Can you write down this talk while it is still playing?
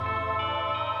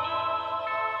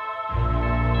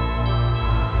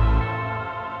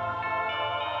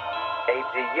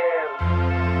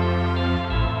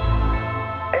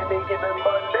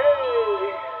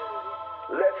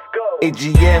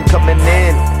AGM coming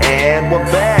in, and we're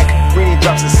back. Greeny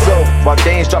drops his soap while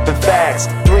Dane's dropping facts.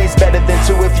 Three's better than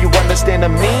two if you understand the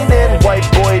meaning. White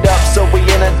boyed up, so we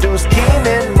introduce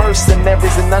Keenan.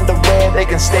 Mercenaries in underwear, they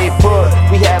can stay put.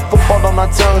 We have football on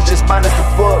our tongues, just minus the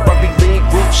foot. Rugby league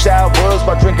group showers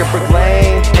while drinking Brick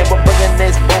Lane. And we're bringing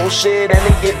this bullshit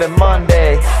any given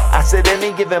Monday. I said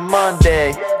any given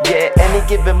Monday. Yeah, any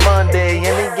given Monday.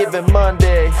 Any given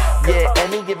Monday. Yeah,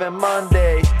 any given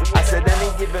Monday. I said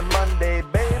any given Monday,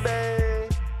 baby.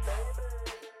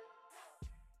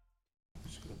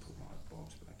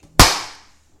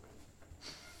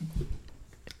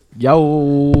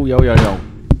 Yo.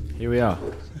 Here we are.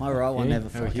 My right one never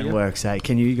How fucking here? works, eh?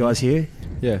 Can you guys hear?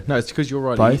 Yeah. No, it's because you're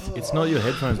right. Both? It's not your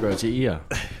headphones, bro. It's your ear.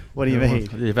 What do you mean?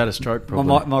 You've had a stroke,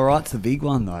 probably. My right's the big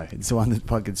one, though. It's the one that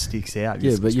fucking sticks out.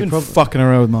 Yeah, but You've you been fucking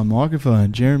around with my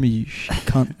microphone. Jeremy, you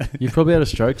cunt. You've probably had a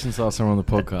stroke since last time on the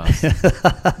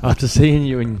podcast. After seeing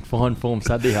you in fine form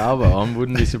Saturday Harbour, I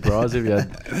wouldn't be surprised if you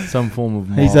had some form of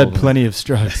He's had mild- plenty of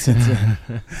strokes since then.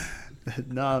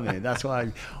 No, man. That's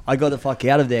why I got the fuck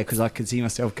out of there because I could see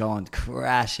myself going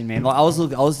crashing, man. Like I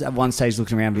was at one stage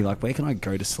looking around, be like, where can I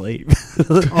go to sleep?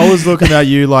 I was looking at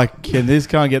you like, can this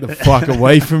can't get the fuck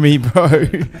away from me, bro?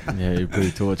 Yeah, you're pretty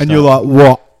torched. And you're like,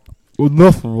 what? Well,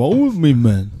 nothing wrong with me,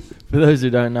 man. For those who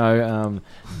don't know,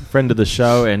 friend of the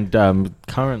show and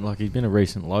current, like he's been a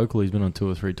recent local. He's been on 2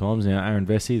 or 3 times now. Aaron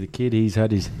Vesey, the kid, he's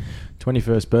had his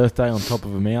 21st birthday on top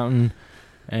of a mountain.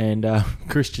 And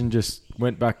Christian just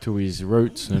went back to his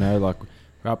roots, you know, like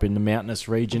up in the mountainous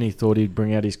region. He thought he'd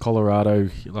bring out his Colorado,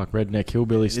 like redneck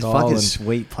hillbilly It's style. fucking and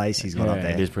sweet place he's got up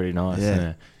there. It is pretty nice. Yeah.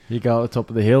 Yeah. You go at the top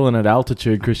of the hill, and at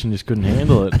altitude, Christian just couldn't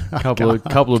handle it.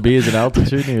 Couple of beers at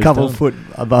altitude. And he was Couple done. of foot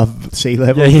above sea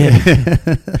level.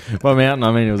 Yeah. By mountain,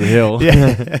 I mean it was a hill.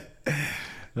 Yeah.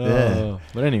 Oh,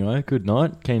 but anyway, good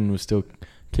night. Keenan was still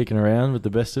kicking around with the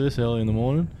best of us early in the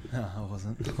morning. No, I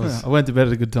wasn't. I went to bed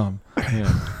at a good time. Yeah.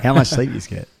 How much sleep you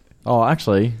get? Oh,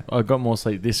 actually, I got more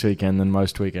sleep this weekend than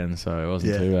most weekends, so it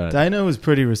wasn't too bad. Dana was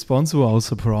pretty responsible. I was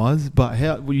surprised. But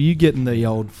how were you getting the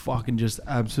old fucking just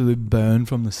absolute burn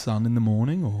from the sun in the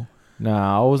morning? Or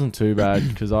Nah, I wasn't too bad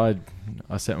because I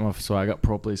set my swag up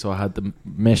properly, so I had the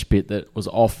mesh bit that was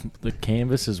off the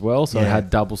canvas as well, so I had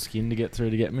double skin to get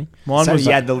through to get me. mine So was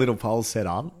you had the little pole set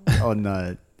up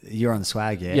on you're on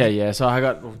swag, yeah? Yeah. So I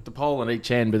got the pole on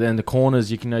each end, but then the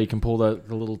corners you can pull the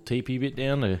little teepee bit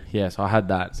down. So I had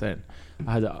that set.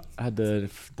 I had the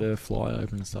fly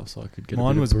open and stuff, so I could get.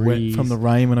 mine a bit was of wet breeze. from the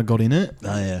rain when I got in it.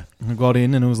 Oh, yeah. I got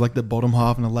in and it was like the bottom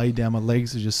half, and I laid down. My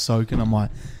legs were just soaking. I'm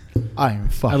like, I don't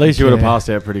fucking At least you would have care.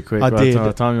 passed out pretty quick. I by did.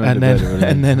 The time you went And to then, bed, it would've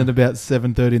and been- then at about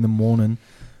 7:30 in the morning,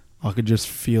 I could just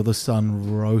feel the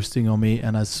sun roasting on me.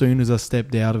 And as soon as I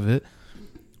stepped out of it,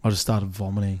 I just started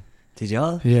vomiting. Did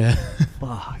you? Yeah.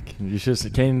 Fuck.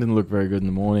 Keenan didn't look very good in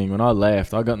the morning. When I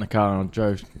left, I got in the car and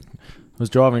I was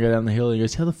driving to go down the hill. And he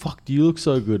goes, "How the fuck do you look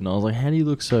so good?" And I was like, "How do you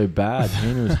look so bad?"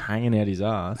 Keenan was hanging out his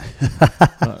ass.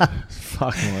 It's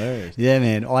fucking hilarious. Yeah,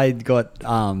 man. I got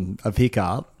a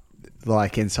pickup,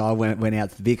 and so I went out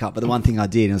to the pickup. But the one thing I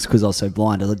did, and it's because I was so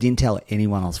blind, is I didn't tell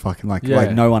anyone I was fucking like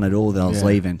no one at all that I was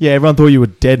leaving. Yeah, everyone thought you were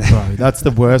dead, bro. That's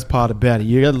the worst part about it.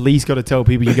 You at least got to tell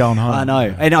people you're going home. I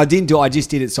know, and I didn't do. I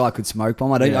just did it so I could smoke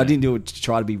bomb. I didn't do it to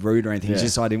try to be rude or anything. It's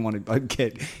just so I didn't want to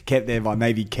get kept there by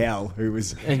maybe Cal, who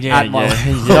was at my.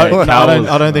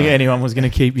 I don't think anyone was going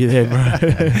to keep you there,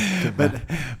 bro.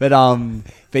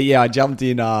 But yeah, I jumped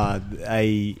in.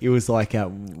 It was like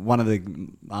one of the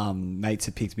mates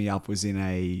that picked me up was in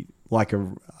a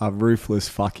roofless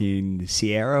fucking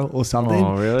Sierra or something.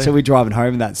 Oh, really? So we're driving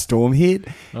home and that storm hit,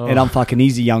 and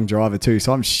he's a young driver too,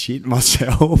 so I'm shitting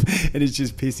myself, and it's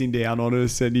just pissing down on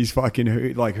us, and he's fucking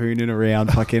hooning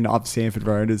around fucking up Sanford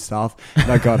Road and stuff. And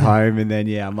I got home, and then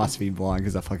I must have been blind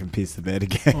because I fucking pissed the bed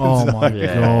again. Oh my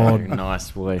God.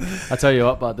 Nice boy. I tell you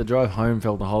what, but the drive home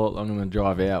felt a whole lot longer than the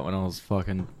drive out when I was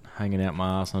fucking hanging out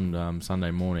my ass on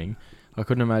Sunday morning. I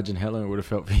couldn't imagine how long it would have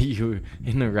felt for you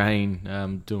in the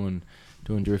rain doing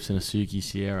drifts in a Suzuki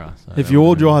Sierra. So If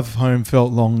your drive home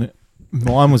felt long,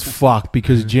 mine was fucked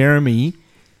because Jeremy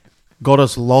got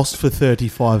us lost for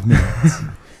 35 minutes.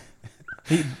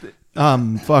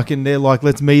 They're like,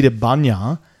 let's meet at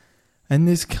Bunya, and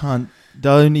this cunt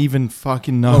don't even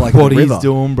fucking know what he's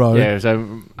doing, bro. Yeah,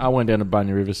 so I went down to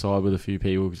Bunya Riverside with a few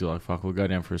people because you're like, fuck, we'll go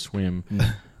down for a swim.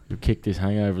 We kick this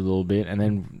hangover a little bit, and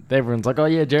then everyone's like, oh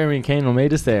yeah, Jeremy and Keenan will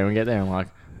meet us there, and we get there and I'm like,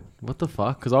 what the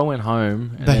fuck? Because I went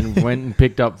home and then went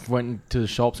to the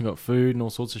shops and got food and all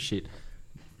sorts of shit.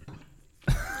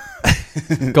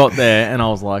 Got there and I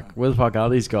was like, where the fuck are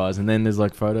these guys? And then there's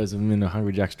like photos of them in the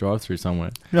Hungry Jack's drive-thru somewhere.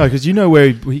 No, because you know where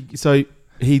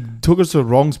he took us to the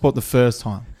wrong spot the first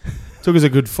time. Took us a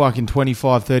good fucking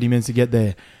 25, 30 minutes to get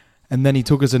there. And then he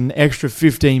took us an extra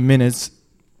 15 minutes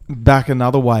back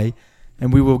another way.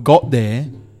 And we got there,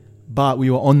 but we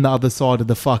were on the other side of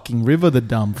the fucking river, the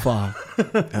dumb fuck.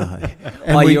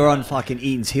 You're on fucking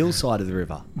Eaton's Hill side of the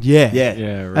river. Yeah.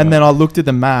 Yeah, right. And then I looked at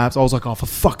the maps. I was like, oh, for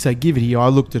fuck's sake, give it here. I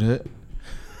looked at it.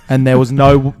 And there was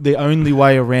the only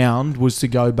way around was to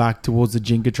go back towards the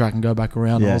Jinka track and go back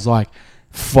around. Yeah. And I was like,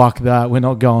 fuck that. We're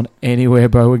not going anywhere,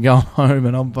 bro. We're going home.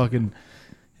 And I'm fucking,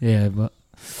 but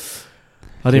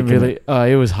I didn't really,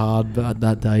 it was hard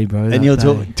that day, bro. And you're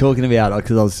talking about,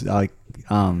 because I was like,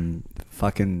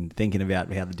 fucking thinking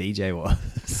about how the DJ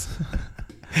was.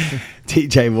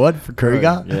 DJ what? For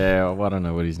Kruger? Yeah, well, I don't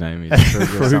know what his name is.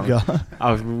 Kruger.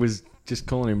 I was just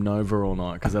calling him Nova all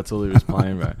night because that's all he was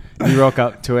playing, bro. You rock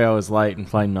up 2 hours late and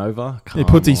play Nova. He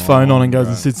puts his phone on and goes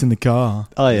bro. and sits in the car.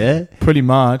 Oh, yeah? Pretty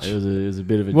much. It was a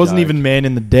bit of a It wasn't joke. even man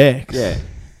in the decks. Yeah.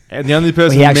 And the only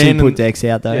person He actually put decks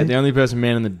out, though. Yeah, the only person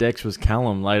man in the decks was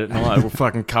Callum late at night. We're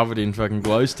fucking covered in fucking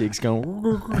glow sticks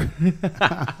going...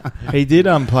 He did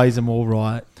plays them all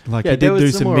right. Like, Yeah, he there did was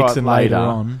do some some all right mixing later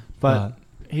on. But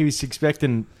he was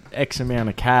expecting X amount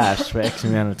of cash for X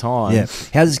amount of time. Yeah.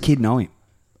 How does this kid know him?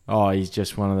 Oh, he's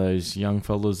just one of those young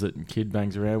fellas that kid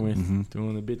bangs around with,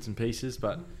 doing the bits and pieces.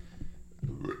 But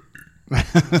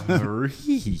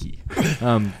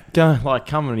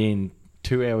coming in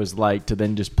 2 hours late to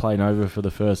then just play Nova for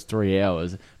the first 3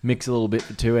 hours, mix a little bit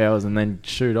for 2 hours, and then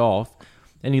shoot off.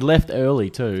 And he left early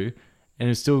too, and he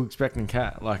was still expecting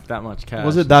that much cash.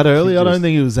 Was it that early? I Just- don't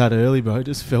think it was that early, bro. It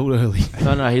just felt early.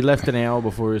 No, he left an hour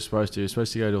before he was supposed to. He was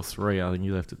supposed to go till 3. I think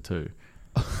he left at 2.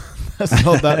 That's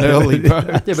not that early, bro.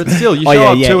 Yeah, but still, you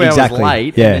show up 2 hours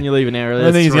late, and then you leave an hour early. I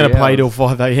don't think he's going to play till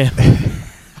 5 a.m.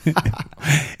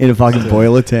 In a fucking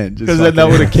boiler tent. Because then that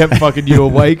would have kept fucking you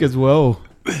awake as well.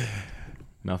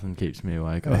 Nothing keeps me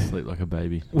awake. I sleep like a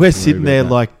baby. We're Don't sitting worry there about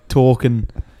that. like talking,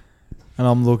 and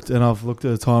I've looked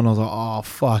at the time, and I was like, "Oh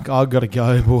fuck, I gotta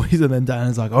go, boys." And then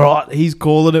Dan's like, "All right, he's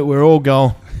calling it. We're all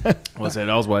going." I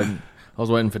was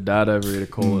waiting for Dad over here to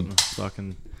call it. And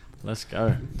fucking, let's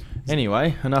go.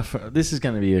 Anyway, enough. This is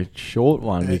going to be a short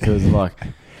one because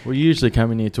we usually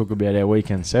come in here to talk about our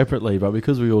weekend separately, but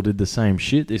because we all did the same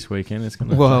shit this weekend, it's going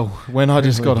to. Well, when I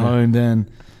just got home, then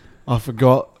I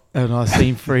forgot. And I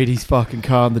seen Freddie's fucking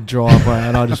car in the driveway,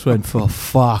 and I just went, for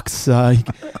fuck's sake.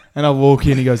 And I walk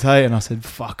in, he goes, hey, and I said,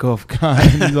 fuck off, car.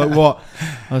 And he's like, what?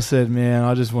 I said, man,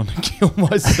 I just want to kill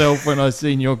myself when I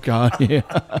seen your car here.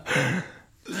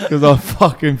 Because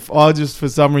I just, for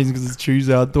some reason, because it's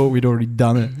Tuesday, I thought we'd already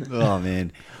done it. Oh,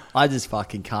 man. I just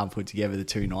fucking can't put together the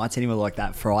 2 nights anymore. Like,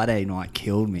 that Friday night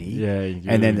killed me. Yeah. You And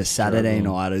then really the Saturday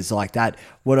struggle. night is like that.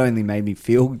 What only made me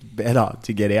feel better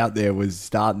to get out there was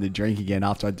starting to drink again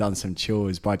after I'd done some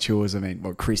chores. By chores, I mean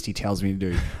what Christy tells me to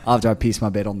do after I pissed my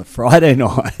bed on the Friday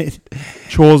night.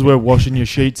 Chores were washing your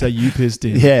sheets that you pissed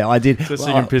in. Yeah, I did. Just so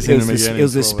you can piss in them again It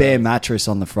was in a 12 spare hours. mattress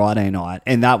on the Friday night,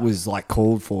 and that was like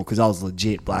called for because I was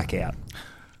legit blackout.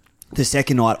 The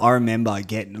second night, I remember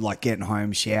getting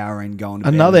home, showering, going to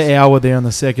Another bed. hour there on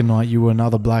the second night, you were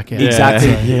another blackout. Yeah. Exactly.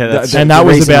 Yeah, that's- And that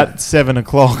was about 7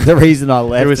 o'clock. the reason I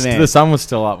left. Man, The sun was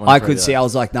still up. When I Freddie could see. left. I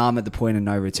was like, "Nah, I'm at the point of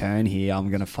no return here. I'm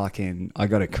gonna I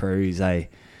got to cruise, eh?"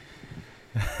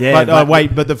 Yeah,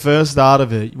 But the first start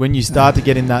of it, when you start to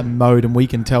get in that mode, and we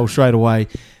can tell straight away,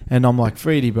 and I'm like,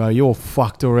 Freddie, bro, you're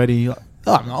fucked already. Like,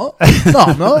 no, I'm not. No,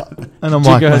 I'm not. And I'm Did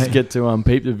like, you guys mate, get to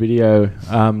peep the video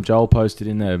Joel posted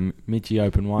in the Mitchie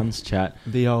Open Ones chat?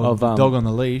 the old of, dog on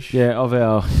the leash. Yeah, of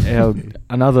our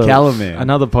another Callum, man.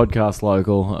 another podcast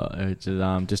local,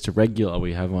 just a regular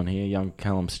we have on here, young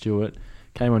Callum Stewart,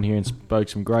 came on here and spoke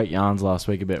some great yarns last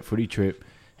week about footy trip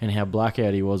and how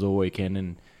blackout he was all weekend,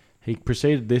 and he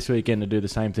proceeded this weekend to do the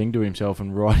same thing to himself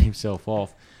and write himself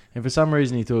off. And for some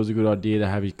reason he thought it was a good idea to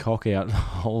have his cock out the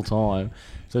whole time.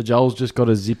 So Joel's just got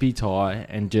a zippy tie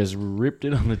and just ripped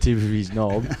it on the tip of his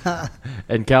knob.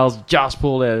 And Cal's just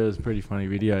pulled out. It was a pretty funny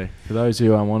video. For those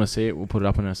who want to see it, we'll put it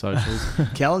up on our socials.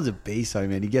 Callan's a beast, though,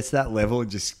 man. He gets to that level and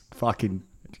just fucking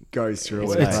goes through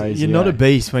It's it. crazy. mate. You're not a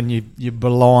beast when you're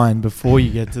blind before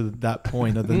you get to that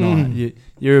point of the night.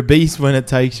 You're a beast when it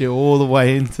takes you all the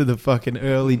way into the fucking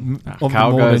early of the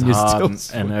Carl morning. goes You're hard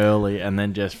still and early and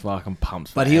then just fucking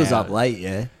pumps. But for he was up hours. late,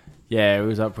 yeah. Yeah, he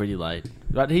was up pretty late.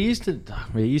 But he used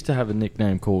to have a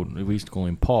nickname called, we used to call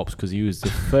him Pops because he was the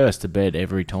first to bed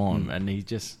every time. And he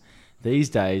just, these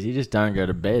days, he just don't go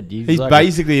to bed. He's like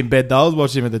basically in bed. I was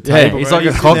watching him at the Yeah, table. he's bro. like a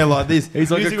sitting cock- there like this.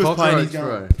 He's like Music a was playing, cockroach, he's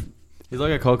going, bro. He's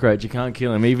like a cockroach. You can't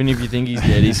kill him. Even if you think he's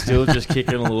dead, he's still just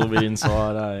kicking a little bit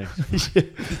inside, eh?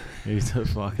 He's a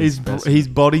fucking specimen. His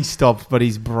body stops, but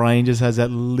his brain just has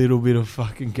that little bit of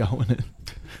fucking going in.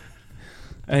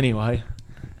 Anyway,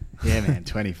 Yeah, man.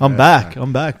 21st. I'm back. man.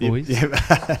 I'm back, boys. Yeah.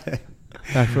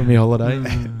 Back from my holiday.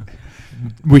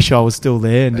 Wish I was still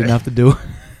there and didn't have to do it.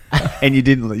 And you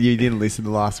didn't listen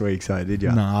to last week, so did you?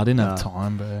 No, I didn't have No.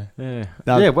 time, bro. Yeah.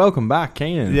 No. Yeah, welcome back,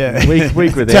 Keenan. Yeah.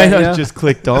 Week without Dano's you. just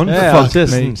clicked on. Yeah, I was Fuck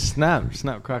just me.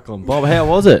 snap, crackle and bob. How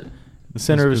was it? The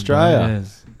centre of It's good, Australia. bro.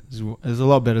 Yeah, it was a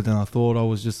lot better than I thought.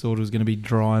 I thought it was going to be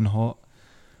dry and hot.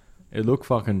 It looked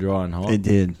fucking dry and hot. It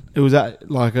did. It was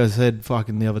like I said,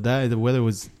 fucking the other day. The weather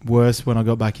was worse when I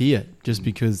got back here, just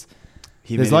because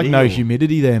there's like no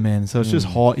humidity there, man. So it's just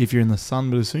hot if you're in the sun,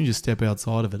 but as soon as you step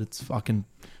outside of it, it's fucking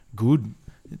good.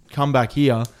 Come back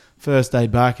here, first day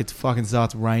back, it fucking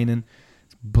starts raining,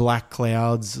 it's black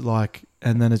clouds,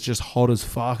 and then it's just hot as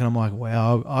fuck. And I'm like,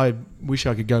 wow, I wish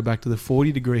I could go back to the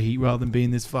 40-degree heat rather than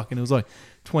being this fucking. It was like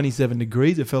 27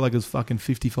 degrees. It felt like it was fucking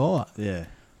 55. Yeah.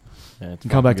 Yeah, it's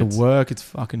You come back to fucking work, it's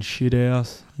fucking shit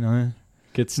house, you know.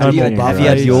 Gets No Have you, more have buffets. you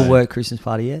had your Right. work Christmas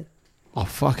party yet? Oh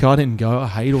fuck, I didn't go. I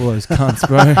hate all those cunts,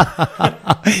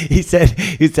 bro. He said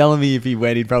he's telling me if he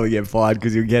went, he'd probably get fired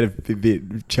because he'll get a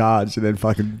bit charged and then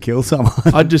fucking kill someone.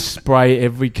 I'd just spray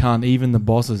every cunt, even the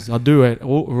bosses. I do it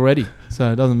already,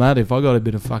 so it doesn't matter if I got a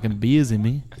bit of fucking beers in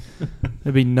me.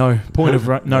 There'd be no point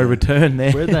of no return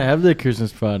there. Where'd they have their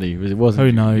Christmas party? It wasn't.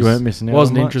 Who knows? You weren't missing out.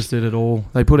 Wasn't on much? interested at all.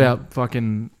 They put out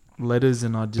fucking letters,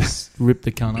 and I just ripped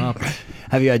the cunt up.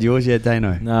 Have you had yours yet,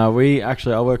 Dano? No,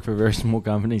 I work for a very small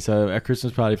company, so our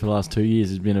Christmas party for the last 2 years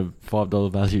has been a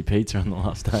 $5 value pizza on the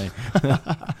last day.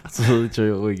 That's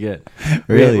literally what we get.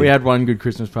 Really? We had one good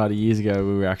Christmas party years ago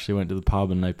where we actually went to the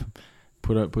pub and they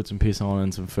put some piss on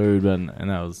and some food, and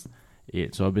that was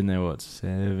it. So I've been there,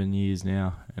 7 years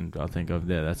now, and I think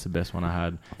that's the best one I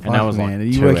had. And that Fuck, was man. like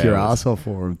you 2 work your hours. ass off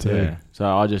for him too. Yeah. So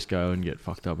I just go and get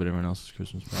fucked up at everyone else's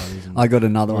Christmas parties. And I got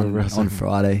another We're one wrestling. on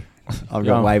Friday. I've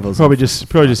Yeah, got Wavels. Probably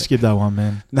just skip that one,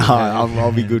 man. No,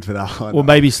 I'll be good for that one. Or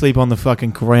maybe sleep on the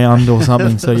fucking ground or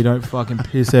something, so you don't fucking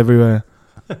piss everywhere.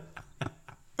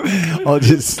 I'll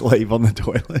just sleep on the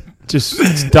toilet.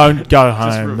 Just don't go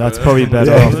home. That's probably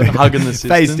better Yeah. off. hugging the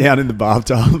Face cistern. down in the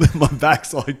bathtub. My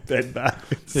back's like bent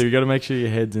backwards. So you got to make sure your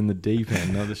head's in the deep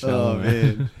end, not the shallow Oh,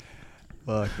 end. man.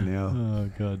 Fucking hell. Oh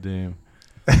god damn.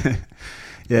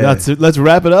 Yeah. That's it. Let's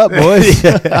wrap it up, boys.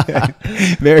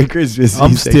 Merry Christmas.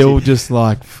 I'm you still sexy. just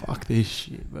like, fuck this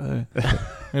shit, bro. I'm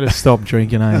going to stop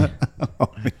drinking, eh?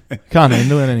 Can't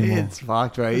handle it anymore. It's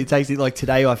fucked, bro. It takes it like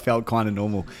today. I felt kind of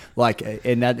normal, like,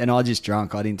 and I just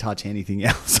drunk. I didn't touch anything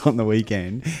else on the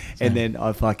weekend, and then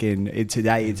I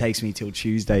today. It takes me till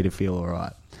Tuesday to feel all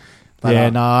right. But, Yeah,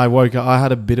 no, I woke up. I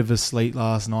had a bit of a sleep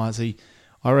last night. See,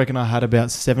 I reckon I had about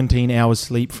 17 hours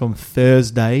sleep from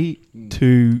Thursday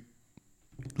to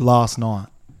last night.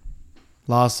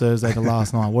 Last Thursday to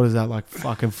last night. What is that, like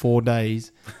fucking 4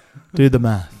 days? Do the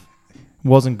math.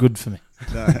 Wasn't good for me.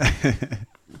 I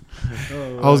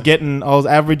was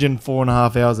averaging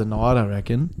 4.5 hours a night, I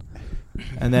reckon.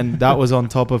 And then that was on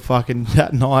top of fucking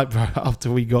that night, bro,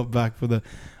 after we got back I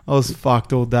was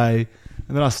fucked all day.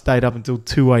 And then I stayed up until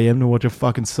 2 a.m. to watch a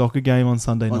fucking soccer game on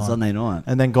Sunday night. Sunday night.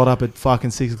 And then got up at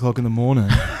fucking 6 o'clock in the morning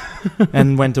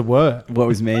and went to work. What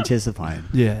was Manchester playing?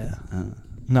 Yeah.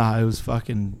 No, it was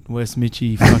fucking West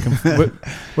Mitchie,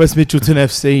 West Mitchelton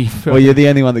FC. Well, you're the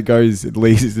only one that goes at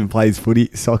least and plays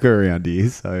soccer around here,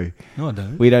 so No, I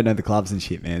don't. we don't know the clubs and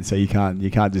shit, man. So you can't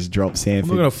just drop I'm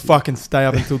Sanford. not going to fucking stay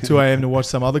up until 2 a.m. to watch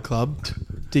some other club,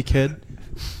 dickhead.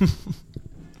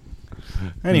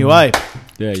 Anyway,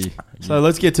 Yeah. so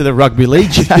let's get to the rugby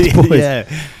league chat, boys. Yeah.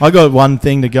 I got one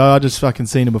thing to go. I just fucking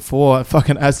seen it before.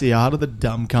 Fucking Asiata, the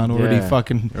dumb cunt, already Yeah.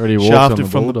 fucking Already walked shafted on the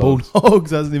from Bulldogs. the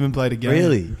Bulldogs. Hasn't even played a game.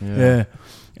 Really? Yeah.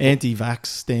 Anti-vax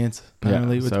stance,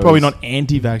 apparently. Yeah, It's so probably it's- not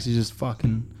anti-vax. You just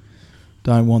fucking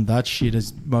don't want that shit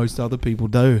as most other people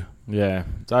do. Yeah.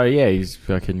 So yeah, he's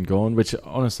fucking gone. Which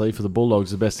honestly, for the Bulldogs,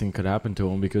 the best thing that could happen to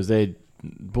him because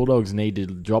Bulldogs need to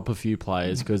drop a few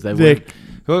players because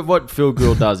what Phil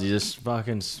Gould does, he's just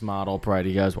fucking smart operator.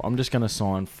 He goes, well, I'm just going to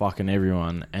sign fucking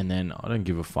everyone, and then I don't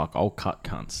give a fuck. I'll cut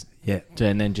cunts. Yeah.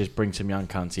 And then just bring some young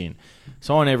cunts in.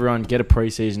 Sign everyone, get a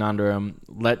preseason under them,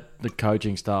 let the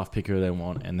coaching staff pick who they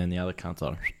want, and then the other cunts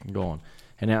are gone.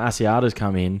 And now Asiata's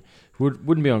come in,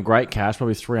 wouldn't be on great cash,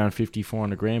 probably 350,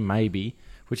 400 grand maybe,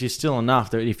 which is still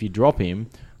enough that if you drop him,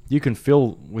 you can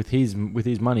fill with his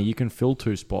money. You can fill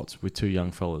 2 spots with 2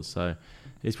 young fellas. So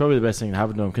it's probably the best thing to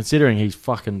happen to him, considering he's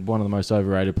fucking one of the most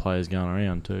overrated players going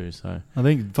around too. So I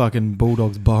think fucking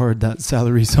Bulldogs borrowed that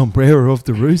salary sombrero off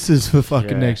the Roosters for fucking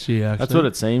Yeah. next year, actually. that's what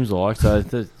it seems like. So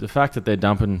the fact that they're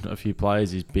dumping a few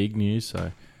players is big news. So,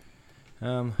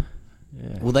 yeah.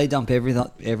 Will they dump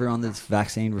everyone that's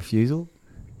vaccine refusal?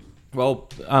 Well,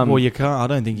 well, you can't. I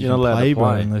don't think you're you not can allowed play, to bro,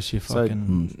 play. unless you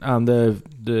fucking.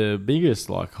 the biggest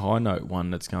like high note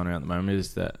one that's going around at the moment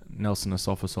is that Nelson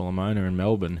Asafa Solomona in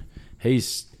Melbourne.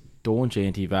 He's staunch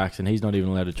anti-vax, and he's not even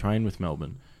allowed to train with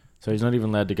Melbourne. So he's not even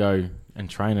allowed to go and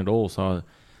train at all. So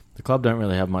the club don't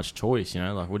really have much choice, you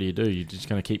know. Like, what do? You're just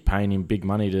going to keep paying him big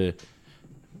money to,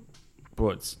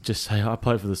 just say, I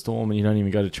play for the Storm, and you don't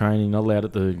even go to training, not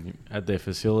allowed at their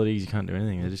facilities. You can't do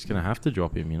anything. They're just going to have to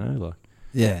drop him, you know. Like,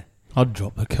 Yeah. I'd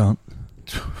drop the cunt.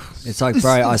 It's like,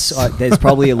 bro, there's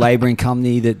probably a labouring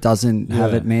company that doesn't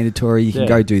have it mandatory. You can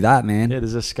go do that, man. Yeah,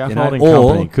 there's a scaffolding Or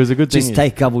company. Because a good thing just is,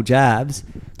 take a couple jabs.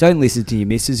 Don't listen to your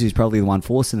missus, who's probably the one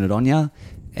forcing it on you,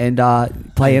 and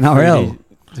play NRL.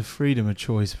 The freedom of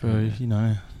choice, bro. You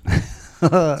know,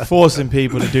 forcing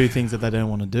people to do things that they don't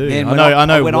want to do. Man, I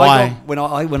know why.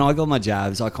 When I got my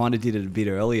jabs, I kind of did it a bit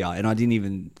earlier, and I didn't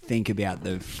even think about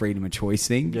the freedom of choice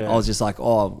thing. Yeah. I was just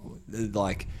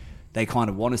like, they kind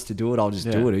of want us to do it. I'll just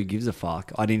do it. Who gives a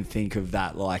fuck? I didn't think of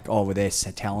that. Like, well, they're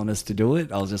telling us to do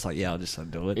it. I was just like, I'll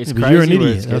just do it. it's but crazy you're an what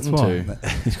idiot, it's that's getting why. to.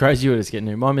 It's crazy what it's getting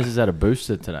to. My missus had a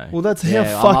booster today. Well, that's Yeah,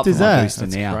 how I'm fucked up is for my that? booster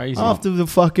That's now. crazy. After the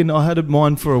fucking, I had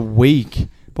mine for a week.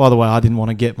 By the way, I didn't want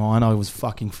to get mine. I was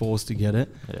fucking forced to get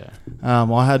it. Yeah.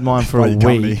 I had mine for By a your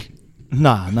company. week.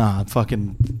 Nah,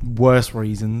 fucking worse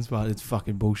reasons, but it's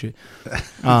fucking bullshit.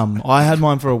 I had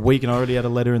mine for a week, and I already had a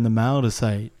letter in the mail to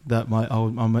say that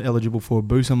I'm eligible for a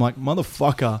boost. I'm like,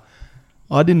 motherfucker,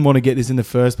 I didn't want to get this in the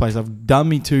first place. I've done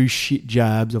me 2 shit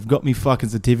jabs. I've got me fucking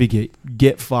certificate.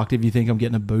 Get fucked if you think I'm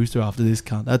getting a booster after this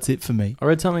cunt. That's it for me. I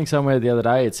read something somewhere the other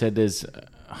day. It said there's,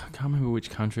 I can't remember which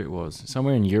country it was,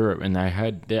 somewhere in Europe, and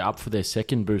they're up for their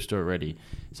second booster already.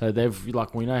 So they've,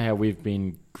 like, we know how we've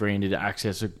been granted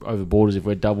access over borders if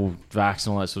we're double vaxxed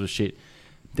and all that sort of shit.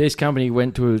 This company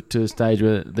went to a stage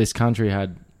where this country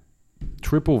had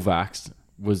triple vaxxed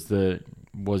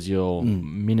was your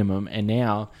minimum, and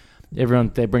now they're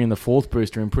bringing the 4th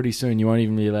booster, and pretty soon you won't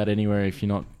even be allowed anywhere if you're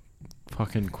not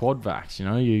fucking quad vax. You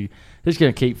know, you're just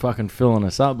gonna keep fucking filling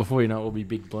us up. Before you know it, we'll be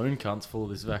big balloon cunts full of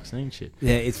this vaccine shit.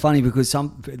 Yeah, it's funny because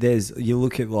you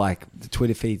look at like the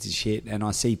Twitter feeds and shit, and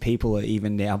I see people are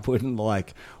even now putting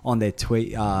like on their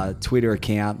Twitter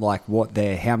account like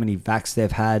how many vax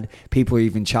they've had. People are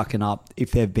even chucking up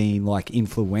if they've been like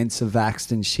influenza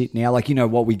vaxxed and shit now. Like, you know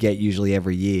what we get usually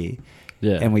every year.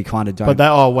 Yeah, and we kind of don't.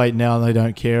 But wait, now they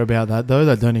don't care about that though.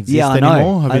 They don't exist I know.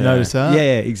 anymore. Have you noticed that?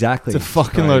 Yeah, exactly. It's a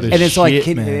fucking load of shit, and it's like,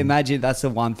 man. imagine that's the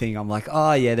one thing I'm like,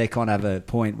 oh yeah, they kind of have a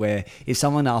point where if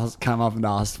someone else come up and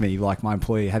asked me, like my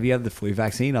employee, have you had the flu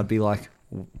vaccine? I'd be like,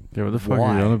 yeah, what the fuck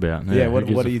why? are you on about? Yeah, who what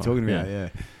gives are a you fuck? talking about? Yeah.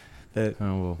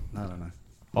 Oh well, I don't know.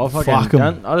 I Fuck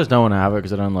 'em. I just don't want to have it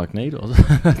because I don't like needles.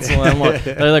 That's why I'm like,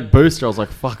 they like booster. I was like,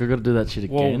 fuck, I got to do that shit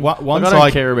again. Well, once I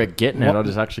don't care about getting it, I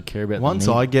just actually care about. Once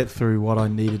I get through what I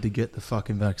needed to get the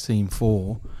fucking vaccine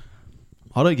for,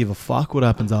 I don't give a fuck what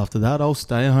happens after that. I'll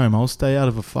stay home. I'll stay out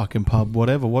of a fucking pub,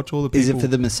 whatever. Watch all the people. Is it for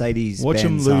the Mercedes? Watch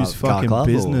them lose fucking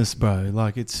business, bro.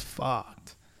 Like, it's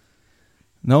fucked.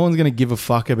 No one's gonna give a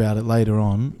fuck about it later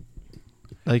on.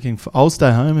 I'll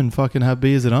stay home and fucking have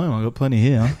beers at home. I got plenty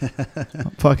here. I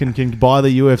fucking can buy the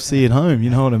UFC at home. You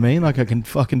know what I mean? Like, I can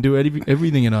fucking do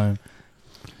everything at home.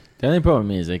 The only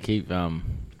problem is they keep. Oh,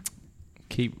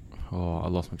 I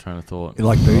lost my train of thought.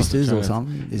 Like boosters or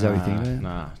something? Is that what you think?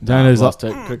 Nah. Dano's lost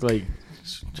it. Quickly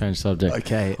change subject.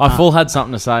 Okay. I full had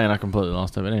something to say and I completely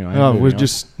lost it. But anyway. Oh, moving we're on.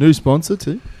 just new sponsor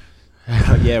too.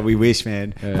 Yeah, we wish,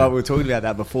 man. Yeah. But we were talking about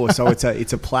that before. So it's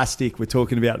a plastic. We're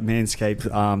talking about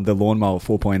Manscaped, the lawnmower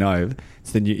 4.0.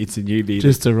 It's a new beard.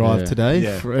 Just arrived today,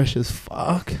 Yeah. fresh as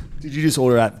fuck. Did you just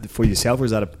order that for yourself, or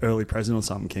is that an early present or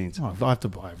something, Keens? Oh, I have to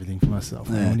buy everything for myself.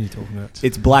 Yeah. What are you talking about?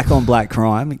 It's black on black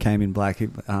crime. It came in black.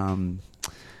 A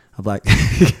black.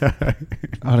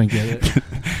 I don't get it.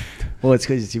 Well, it's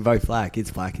because you're both black. It's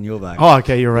black and you're black. Oh,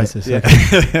 okay, you're racist. Yeah.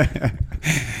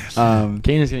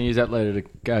 Keenan's going to use that later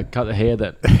to cut the hair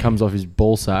that comes off his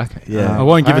ball sack. Yeah. I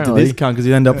won't give it to this Apparently- cunt because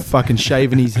he'll end up fucking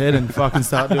shaving his head and fucking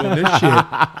start doing this shit.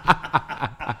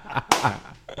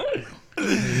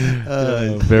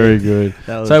 Very good.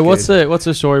 That was So good. what's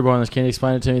the story behind this? Can you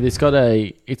explain it to me?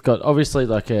 It's got obviously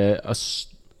like a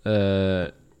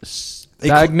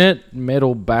stagnant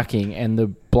metal backing, and the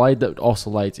blade that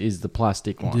oscillates is the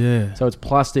plastic one. Yeah. So it's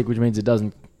plastic, which means it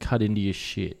doesn't cut into your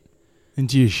shit.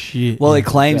 Into your shit. Well, yeah. it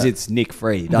claims Yeah. it's nick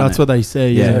free. That's what they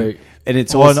say. Yeah. Yeah. So And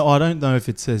it's Oh, also I don't know if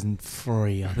it says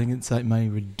free. I think it's like may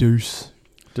reduce.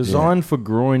 designed for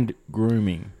groined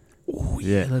grooming.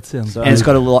 Yeah, that sounds. So- and it's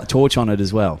got a torch on it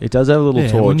as well. It does have a little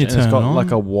Yeah, torch, when you and it's turn got it on.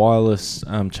 like a wireless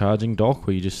charging dock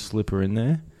where you just slip her in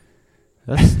there.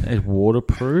 It's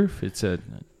waterproof. It's a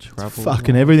travel.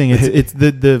 Fucking everything. It's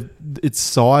its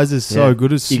size is so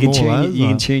good. It's you small. you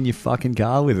can tune your fucking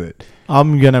car with it.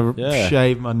 I'm gonna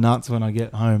shave my nuts when I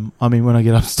get home. I mean, when I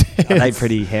get upstairs. Are they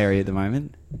pretty hairy at the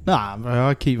moment? Nah, bro,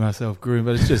 I keep myself groomed,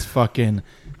 but it's just fucking.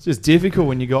 It's just difficult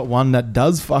when you got one that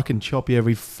does fucking chop you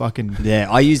every fucking. Yeah,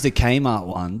 I use the Kmart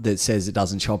one that says it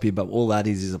doesn't chop you, but all that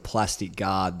is a plastic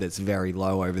guard that's very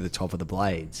low over the top of the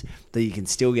blades that you can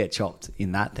still get chopped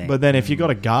in that thing. But then if you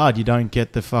got a guard, you don't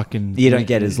get the fucking. You don't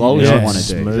get as low as you want to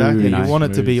do. Exactly. You want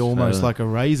it to be smooth, almost like a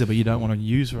razor, but you don't want to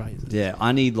use razors. Yeah,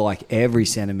 I need like every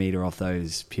centimetre off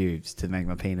those pubes to make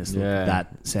my penis look that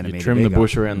centimetre You trim bigger. the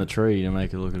bush around the tree to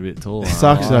make it look a bit taller. It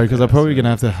sucks though, because I'm probably going to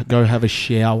have to go have a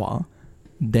shower,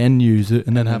 then use it,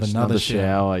 and then have another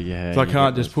shower. Yeah. So I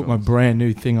can't just put my brand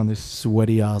new thing on this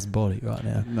sweaty ass body right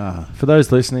now. Nah. For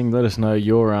those listening, let us know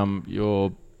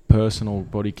your personal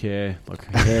body care, like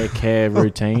hair care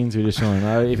routines. We just want to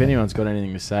know if anyone's got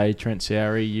anything to say. Trent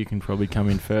Sowry, you can probably come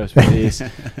in first with this.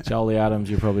 Jolie Adams,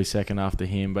 you're probably second after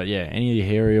him. But yeah, any of your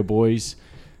hairier boys,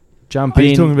 jump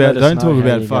in. Don't let us talk know how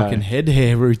about you fucking go. head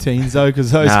hair routines though,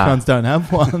 because those cunts don't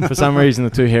have one. For some reason, the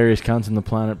two hairiest cunts on the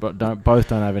planet, but both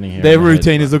don't have any hair. Their on their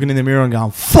routine heads, is looking in the mirror and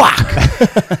going, "Fuck."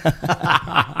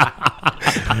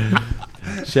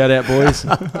 Shout out, boys.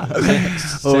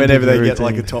 Or whenever they get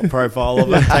like a top profile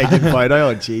of it, taking photo.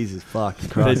 Oh, Jesus, fucking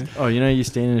Christ. Oh, you know, you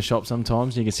stand in a shop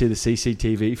sometimes and you can see the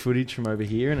CCTV footage from over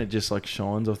here and it just like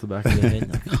shines off the back of your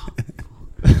head.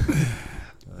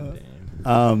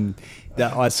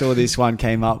 I saw this one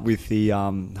came up with the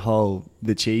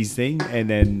the cheese thing, and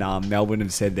then Melbourne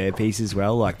have said their piece as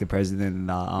well. Like the president,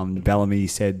 Bellamy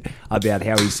said about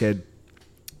how he said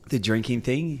the drinking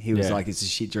thing. He was like, it's a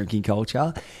shit drinking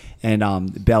culture. And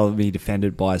Bellamy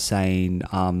defended by saying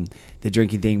the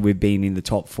drinking thing, we've been in the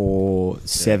top 4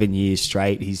 7 years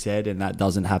straight, he said, and that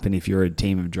doesn't happen if you're a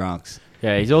team of drunks.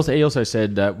 Yeah, he also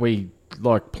said that we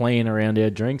like plan around our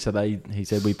drinks. So he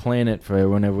said we plan it for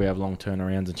whenever we have long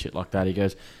turnarounds and shit like that. He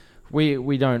goes,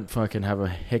 we don't fucking have a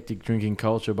hectic drinking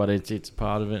culture, but it's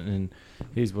part of it, and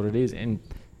here's what it is. And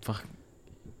fuck,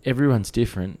 everyone's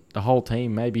different. The whole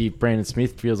team. Maybe Brandon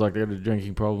Smith feels like they've got a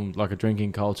drinking problem, like a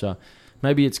drinking culture.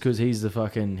 Maybe it's because he's the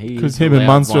fucking... Because him and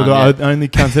Munster are the only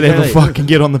cunts that ever fucking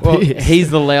get on the pitch.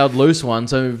 He's the loud, loose one,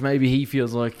 so maybe he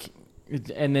feels like...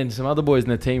 And then some other boys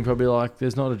in the team probably like,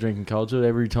 there's not a drinking culture.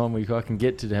 Every time we fucking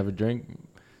get to have a drink,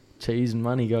 cheese and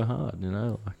money go hard, you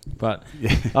know? But,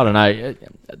 I don't know.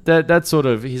 That sort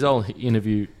of... His whole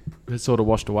interview has sort of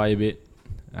washed away a bit.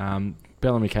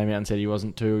 Bellamy came out and said he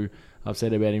wasn't too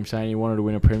upset about him saying he wanted to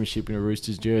win a premiership in a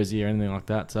Roosters jersey or anything like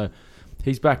that, so...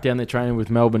 He's back down there training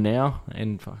with Melbourne now,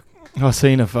 and I've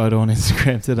seen a photo on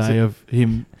Instagram today of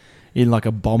him in like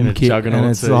a bomb kit, and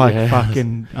it's like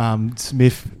fucking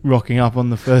Smith rocking up on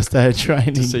the first day of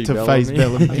training to face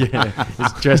Bellamy. Yeah,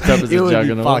 he's dressed up as a juggernaut. It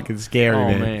would be fucking scary,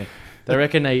 man. They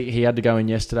reckon he had to go in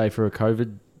yesterday for a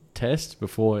COVID test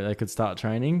before they could start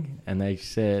training, and they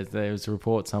said there was a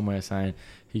report somewhere saying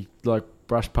he like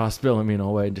brushed past Bellamy in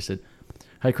Norway and just said,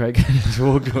 "Hey, Craig," just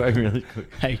walked away really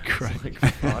quick. Hey, Craig.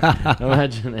 Like, fuck.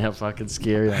 Imagine how fucking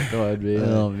scary that guy would be.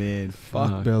 Oh, man.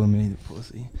 Fuck Bellamy, the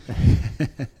pussy.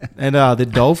 And the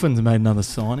Dolphins made another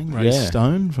signing, Ray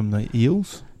Stone from the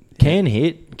Eels. Can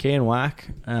hit, can whack.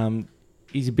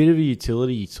 He's a bit of a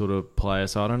utility sort of player,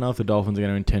 so I don't know if the Dolphins are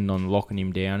going to intend on locking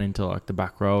him down into like the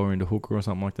back row or into hooker or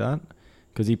something like that.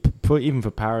 Because he put even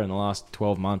for Parra in the last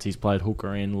 12 months, he's played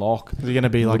hooker in lock. Is he going to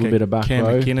be like a bit of back Cam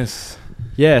row? McInnes?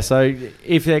 Yeah, so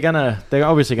if they're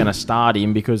obviously gonna start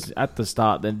him, because at the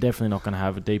start they're definitely not gonna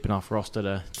have a deep enough roster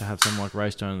to have someone like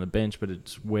Ray Stone on the bench. But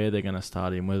it's where they're gonna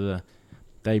start him, whether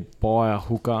they buy a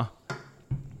hooker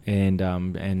and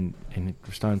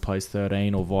Stone plays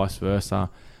 13 or vice versa.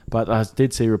 But I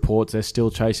did see reports they're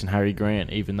still chasing Harry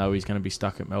Grant, even though he's going to be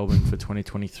stuck at Melbourne for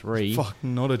 2023. Fuck,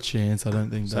 not a chance. I don't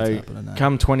think that's happening. No.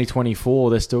 Come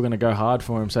 2024, they're still going to go hard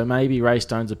for him. So maybe Ray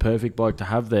Stone's a perfect bloke to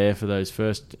have there for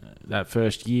that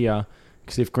first year.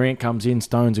 Because if Grant comes in,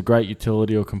 Stone's a great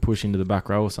utility or can push into the back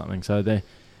row or something. So they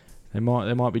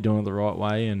might be doing it the right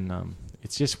way. And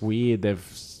it's just weird. They've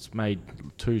made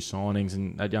 2 signings,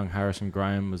 and that young Harrison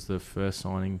Graham was the first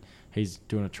signing. He's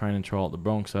doing a training trial at the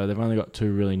Bronx, so they've only got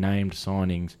 2 really named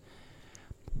signings.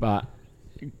 But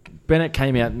Bennett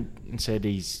came out and said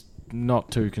he's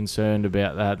not too concerned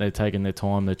about that. They're taking their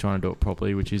time. They're trying to do it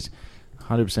properly, which is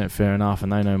 100% fair enough,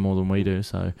 and they know more than we do.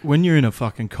 So when you're in a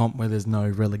fucking comp where there's no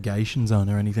relegation zone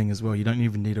or anything as well, you don't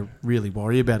even need to really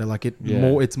worry about it. Like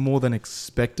it's more than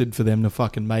expected for them to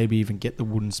fucking maybe even get the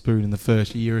wooden spoon in the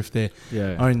first year if they're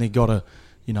only got a...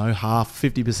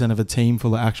 50% of a team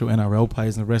full of actual NRL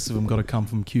players, and the rest of them got to come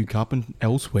from Q Cup and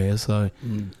elsewhere. So,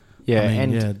 Yeah, I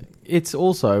mean, and it's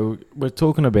also, we're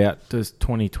talking about this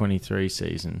 2023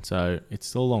 season, so it's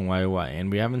still a long way away,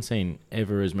 and we haven't seen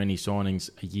ever as many signings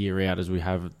a year out as we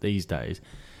have these days.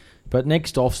 But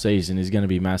next off-season is going to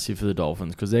be massive for the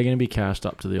Dolphins because they're going to be cashed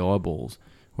up to the eyeballs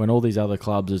when all these other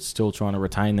clubs are still trying to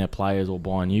retain their players or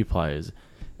buy new players.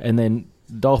 And then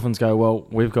Dolphins go, well,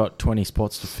 we've got 20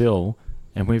 spots to fill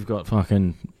and we've got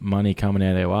fucking money coming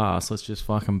out our ass. Let's just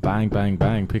fucking bang, bang,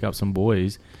 bang, pick up some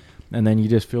boys. And then you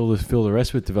just fill the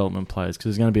rest with development players because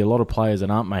there's going to be a lot of players that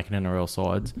aren't making NRL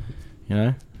sides, you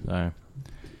know. So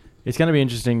it's going to be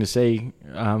interesting to see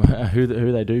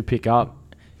who they do pick up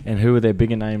and who are their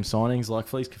bigger name signings. Like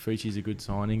Felice Cafucci's a good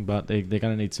signing, but they're going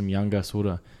to need some younger sort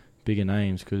of bigger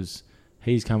names because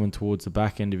he's coming towards the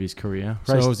back end of his career.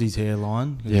 So is his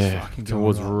hairline. Yeah,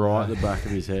 towards right the back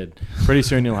of his head. Pretty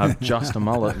soon he'll have just a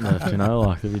mullet left, you know,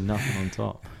 like there'll be nothing on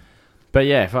top. But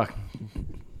yeah, fuck.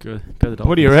 Good.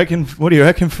 What do you reckon? What do you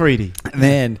reckon, Freedy?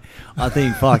 Man, I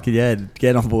think fucking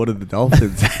get on board with the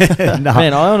Dolphins. No,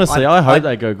 man, I hope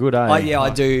they go good.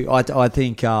 I do. I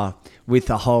think with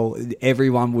the whole,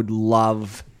 everyone would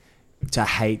love to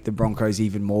hate the Broncos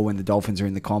even more when the Dolphins are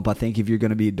in the comp. I think if you're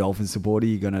going to be a Dolphins supporter,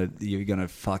 you're gonna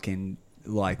fucking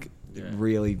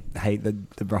really hate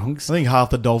the Bronx. I think half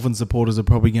the Dolphins supporters are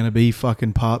probably going to be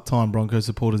fucking part-time Broncos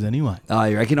supporters anyway. Oh,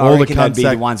 you reckon? I reckon they'd be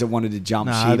the ones that wanted to jump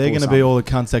ship. Nah, they're going to be all the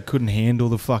cunts that couldn't handle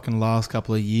the fucking last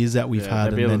couple of years that we've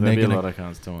had. There'll be a lot of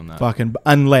cunts doing that. Fucking,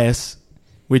 unless,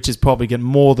 which is probably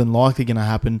more than likely going to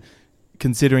happen,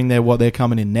 considering what they're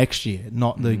coming in next year,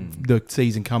 not the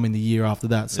season coming the year after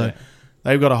that. So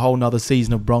they've got a whole nother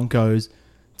season of Broncos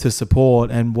to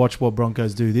support and watch what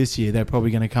Broncos do this year. They're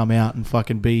probably going to come out and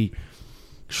fucking be,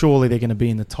 surely they're going to be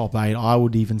in the top 8. I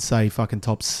would even say fucking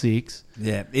top 6.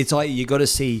 Yeah, it's like we got to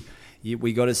see.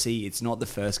 It's not the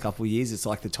first couple of years. It's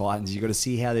like the Titans. You got to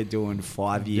see how they're doing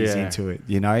 5 years into it,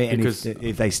 you know. And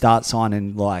if they start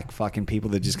signing like fucking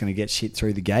people that are just going to get shit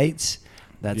through the gates,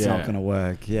 that's not going to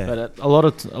work. Yeah, but a lot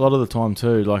of the time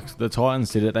too, like the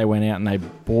Titans did it. They went out and they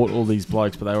bought all these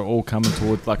blokes, but they were all coming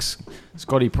towards, like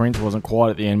Scotty Prince wasn't quite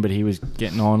at the end, but he was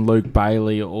getting on. Luke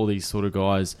Bailey, all these sort of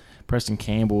guys. Preston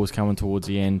Campbell was coming towards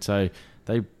the end, so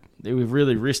they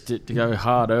really risked it to go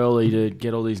hard early to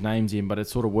get all these names in, but it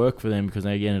sort of worked for them because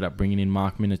they ended up bringing in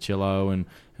Mark Minicillo and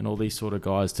all these sort of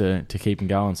guys to keep them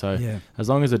going. So as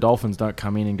long as the Dolphins don't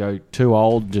come in and go too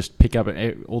old, just pick up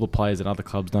all the players that other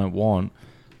clubs don't want,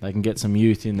 they can get some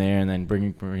youth in there and then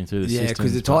bring through the system. Yeah,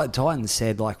 because the Titans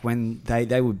said like when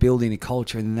they were building a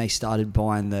culture and then they started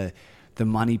buying the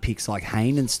money picks like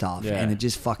Hayne and stuff, and it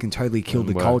just fucking totally killed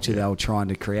the culture they were trying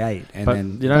to create. And but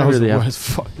then you don't really the worst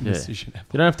fucking decision ever.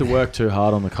 You don't have to work too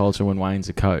hard on the culture when Wayne's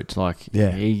a coach. Like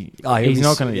he's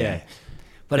not going to.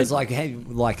 But it's like, hey,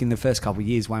 like in the first couple of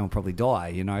years, Wayne will probably die.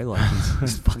 You know, like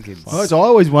he's fucking. So I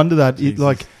always wonder that.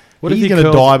 What if he's going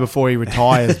to die before he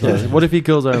retires? What if he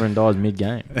kills over and dies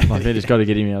mid-game? Like they just got to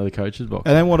get him out of the coach's box.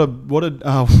 And then what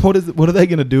are they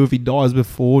going to do if he dies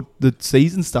before the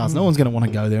season starts? No one's going to want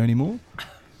to go there anymore.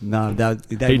 No,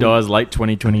 he dies late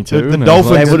 2022. The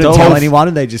Dolphins, they wouldn't tell anyone,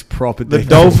 and they just prop it. The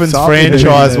Dolphins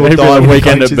franchise will die the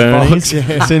weekend at Bernie's.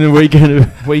 It's in a weekend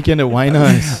at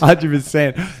Wayno's.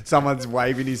 100%. Someone's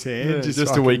waving his hand.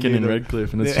 Just a weekend in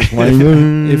Redcliffe, and it's just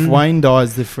Wayne. If Wayne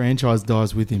dies, the franchise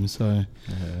dies with him. So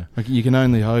you can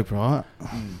only hope, right?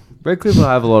 Redcliffe will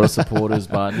have a lot of supporters,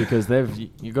 but because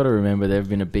you've got to remember they've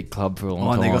been a big club for a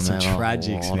long time. They got some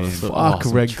tragics, man.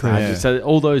 Fuck Redcliffe. So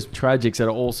all those tragics that are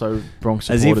also Bronx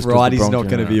supporters. As if Righty's not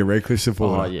going to be a Redcliffe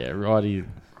supporter. Oh yeah,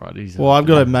 Righty's. Well, I've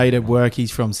got a mate at work. He's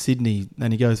from Sydney,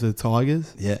 and he goes for the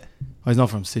Tigers. Yeah. Oh, he's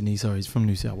not from Sydney, sorry. He's from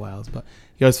New South Wales, but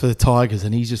he goes for the Tigers,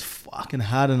 and he's just fucking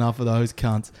had enough of those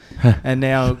cunts. And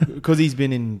now, because he's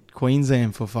been in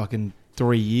Queensland for fucking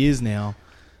 3 years now,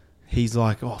 he's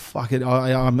like, oh, fuck it.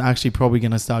 I'm actually probably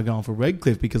going to start going for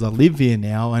Redcliffe because I live here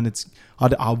now, and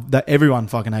everyone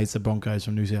fucking hates the Broncos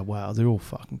from New South Wales. They're all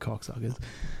fucking cocksuckers.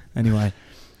 Anyway,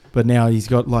 but now he's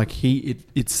got like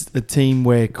it's a team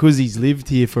where, because he's lived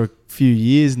here for a few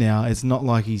years now, it's not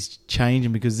like he's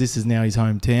changing because this is now his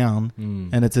hometown,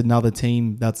 and it's another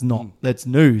team that's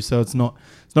new. So it's not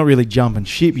really jumping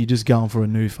ship. You're just going for a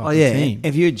new fucking team.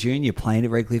 If you're a junior playing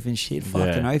at Redcliffe and shit,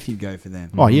 fucking oath you'd go for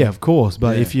them. Oh yeah, of course.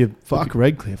 But if you fuck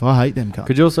Redcliffe, I hate them cunts.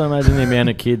 Could you also imagine the amount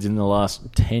of kids in the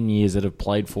last 10 years that have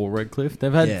played for Redcliffe?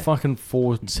 They've had fucking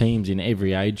 4 teams in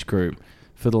every age group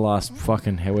for the last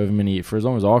fucking however many years, for as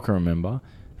long as I can remember.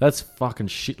 That's fucking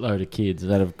shitload of kids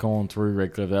that have gone through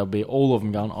Redcliffe. There'll be all of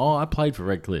them going, oh, I played for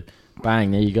Redcliffe. Bang,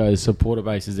 there you go. The supporter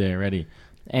base is there already.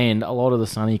 And a lot of the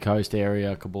sunny coast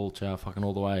area, Caboolture, fucking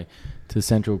all the way to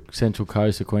central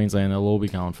coast of Queensland, they'll all be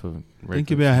going for Redcliffe.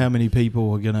 Think about how many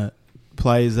people are going to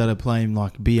players that are playing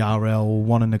like BRL or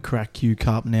wanting to crack Q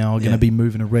Cup now are going to be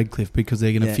moving to Redcliffe because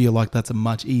they're going to feel like that's a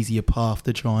much easier path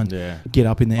to try and get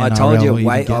up in the NRL. I told you,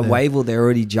 at Wavell, they're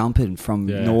already jumping from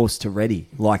Norse to Reddy.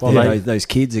 Like those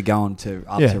kids are going to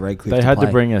Redcliffe. They had to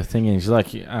bring a thing in. It's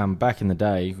like back in the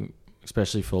day,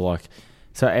 especially for like,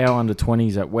 so our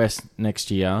under-20s at West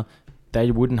next year, they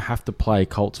wouldn't have to play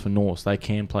Colts for Norse. They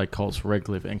can play Colts for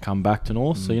Redcliffe and come back to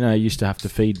Norse. So, they used to have to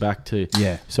feed back to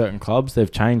certain clubs.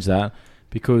 They've changed that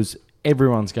because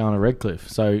everyone's going to Redcliffe.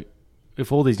 So,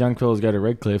 if all these young fellas go to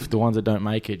Redcliffe, the ones that don't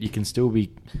make it, you can still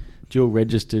be dual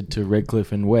registered to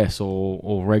Redcliffe and West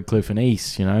or Redcliffe and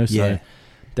East, So,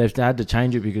 they've had to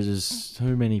change it because there's so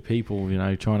many people,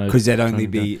 trying to... Because there'd only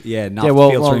be,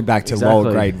 filtering back to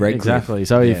lower grade Redcliffe. Exactly.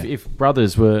 So, if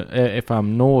brothers were... If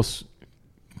Norse...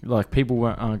 Like, people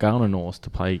aren't going to Norse to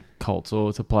play Colts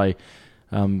or to play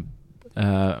Cup,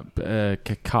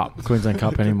 Queensland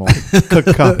Cup anymore.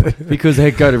 Cup. Because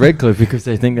they go to Redcliffe because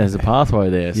they think there's a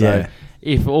pathway there. So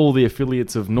if all the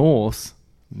affiliates of Norse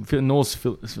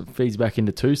feeds back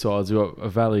into two sides,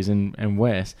 of Valleys and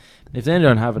West, if they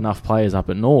don't have enough players up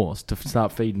at Norse to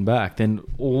start feeding back, then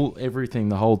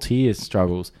the whole tier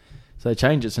struggles. So they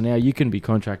change it. So now you can be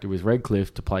contracted with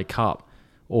Redcliffe to play Cup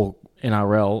or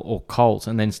NRL or Colts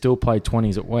and then still play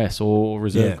 20s at West or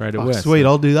reserve grade at West. Sweet,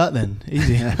 I'll do that then.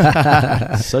 Easy.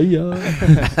 See ya.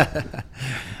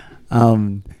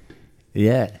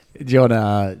 Do you want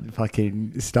to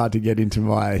fucking start to get into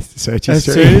my search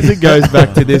history? As soon as it goes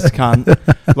back to this cunt,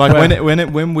 like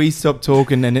when we stop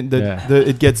talking and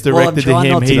it gets directed to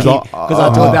him, he's like, because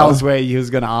I thought that was where he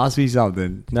was going to ask me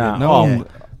something.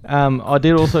 I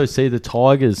did also see the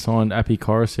Tigers signed Api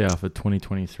Coruscant for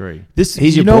 2023.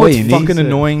 He's your boy, what's fucking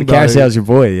annoying? Carousel's your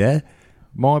boy, yeah.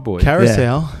 My boy,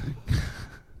 Carousel.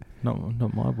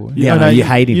 Not my boy. Yeah, you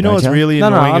hate him. You know what's really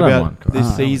annoying about this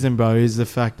season, season, bro, is the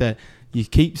fact that you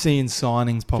keep seeing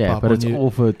signings pop up. But it's all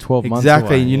for 12 months. Exactly,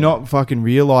 away, and you're not fucking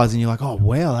realizing. You're like, oh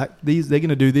wow, they're going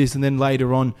to do this, and then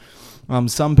later on.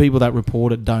 Some people that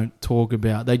report it don't talk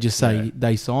about. They just say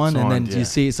they signed, and then you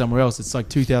see it somewhere else. It's like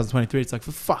 2023. It's like,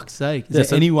 for fuck's sake, is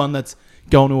there anyone that's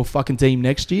going to a fucking team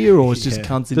next year, or it's just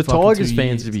cunts in the fucking Tigers 2 fans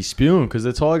years? would be spewing because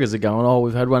the Tigers are going,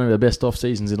 we've had one of our best off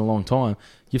seasons in a long time.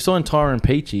 You've signed Tyrone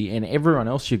Peachy, and everyone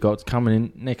else you got's coming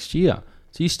in next year.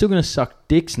 So you're still going to suck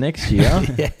dicks next year.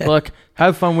 Like,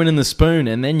 have fun winning the spoon,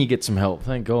 and then you get some help.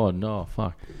 Thank God. No,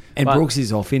 fuck. And Brooks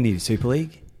is off in the Super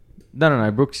League.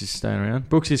 No. Brooks is staying around.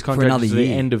 Brooks is contracted to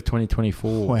the end of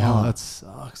 2024. Wow, that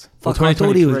sucks. Fuck, I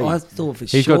thought for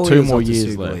he's sure got 2 more he was off the years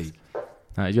Super left. League.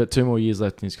 No, he's got 2 more years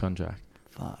left in his contract.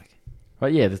 Fuck.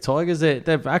 But yeah, the Tigers,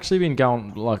 they've actually been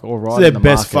going like all right. It's their in the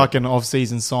best market. fucking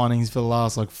off-season signings for the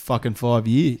last like fucking 5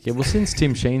 years. Yeah, well, since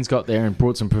Tim Sheen's got there and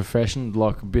brought some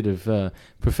a bit of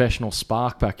professional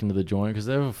spark back into the joint, because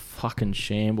they were fucking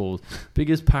shambles.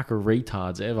 Biggest pack of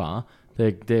retards ever.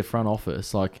 Their front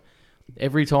office, like.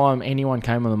 Every time anyone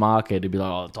came on the market, it'd be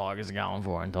like, the Tigers are going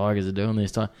for it, and Tigers are doing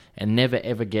this time, and never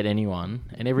ever get anyone.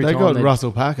 And every they time got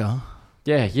Russell Packer.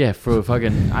 Yeah, for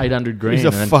fucking 800 grand, He's a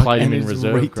and then played him in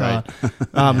reserve retard. grade.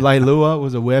 Leilua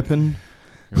was a weapon.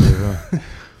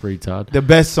 Retard. The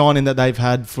best signing that they've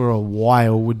had for a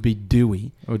while would be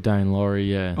Dewey or Dane Laurie.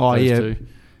 Yeah. Oh those yeah. two.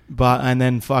 But and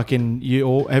then fucking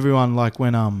everyone like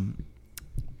when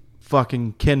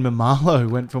fucking Ken Mamalo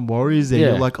went from Warriors there. Yeah.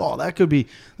 You're like, that could be.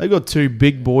 They got 2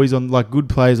 big boys on, like, good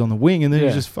players on the wing, and then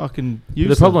you just fucking use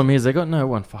The problem is they got no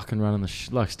one fucking running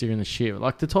steering the ship.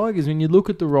 Like the Tigers, when you look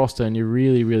at the roster and you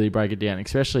really, really break it down,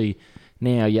 especially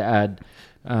now you add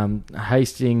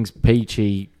Hastings,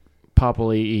 Peachy,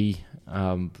 Papali'i,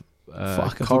 I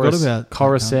forgot about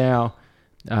Coruscant,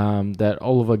 that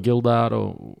Oliver Gildart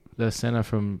or the centre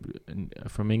from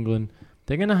England.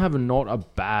 They're going to have not a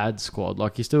bad squad.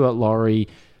 Like, you still got Laurie,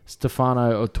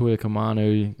 Stefano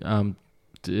Otuikamanu,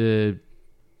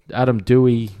 Adam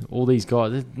Dewey, all these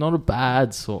guys. It's not a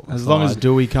bad sort. As long as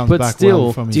Dewey comes but back still,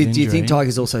 well from his do injury. you think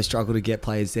Tigers also struggle to get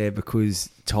players there because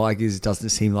Tigers doesn't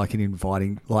seem like an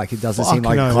inviting... Like, it doesn't seem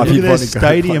like... No. club Look you'd at their want to go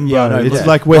stadium, play. bro. Yeah, It's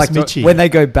like West like, Mitchie. when they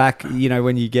go back,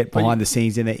 when you get behind the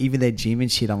scenes and even their gym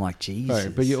and shit, I'm like, Jesus.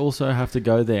 But you also have to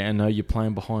go there and know you're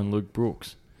playing behind Luke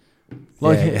Brooks.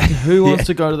 Like, who wants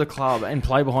to go to the club and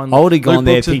play behind? I would have gone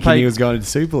there Brooks thinking he was going to the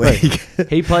Super League.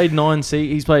 He played 9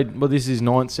 He's played. Well, this is his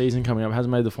 9th season coming up.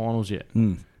 Hasn't made the finals yet.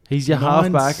 He's your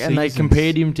 9 halfback, and they seasons.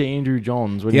 compared him to Andrew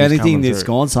Johns. When The he was only thing coming that's through.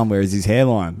 gone somewhere is his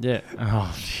hairline. Yeah.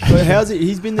 Oh, But how's it?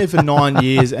 He's been there for 9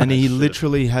 years, and he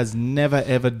literally has never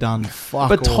ever done fuck.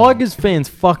 But all. Tigers fans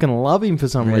fucking love him for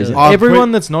some Really? reason. I've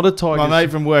Everyone that's not a Tigers My mate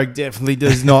from work definitely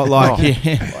does not like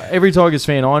him. every Tigers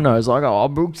fan I know is like, oh,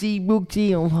 Brooksy.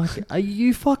 I'm like, are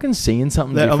you fucking seeing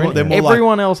something They're- different? they're more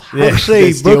Everyone else Yeah,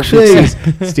 hates they're steel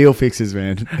fixers. Steel fixers,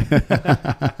 man.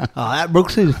 Oh, that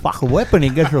Brooks is a fucking weapon. He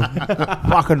gets a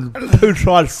fucking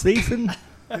 2-try season.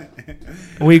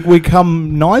 We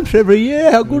come 9th every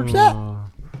year. How good's that?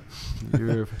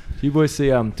 You boys see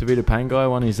Tavita Pangai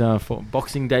won his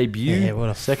boxing debut. Yeah, what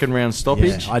a second round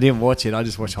stoppage. I didn't watch it. I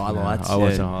just watched highlights. I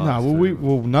watched the No, highlights.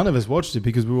 well, none of us watched it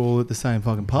because we were all at the same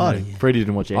fucking party. Freddie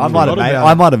didn't watch it. I might have Not made. about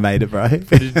I it. might have made it, bro.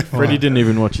 Freddie didn't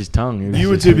even watch his tongue. He was You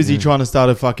were just too busy like, trying to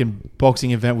start a fucking boxing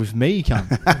event with me,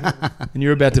 cunt. And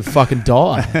you're about to fucking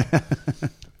die.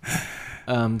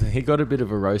 He got a bit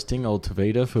of a roasting, old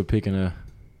Tavita, for picking a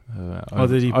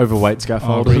did he? overweight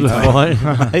scaffolder.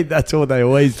 Oh, Mate, that's what they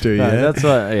always do. No, Yeah, that's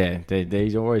what. Yeah,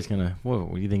 he's always gonna.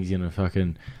 What do you think he's gonna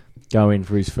fucking go in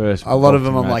for his first? a lot of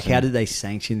boxing them. I'm match like, and- how did they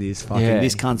sanction this? Fucking Yeah.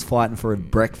 this cunt's fighting for a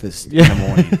breakfast in Yeah. the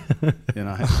morning. You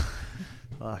know,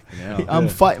 fucking hell. I'm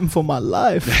fighting for my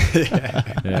life.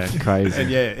 Yeah, crazy.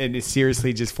 And it's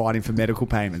seriously just fighting for medical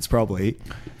payments, probably.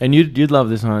 And you'd love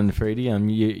this one, Freddie.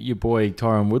 Your boy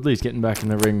Tyron Woodley's getting back in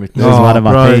the ring with. This is one of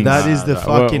my bro, things. that is the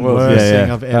fucking Well, worst yeah,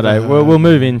 thing I've yeah. ever Righto, heard. we'll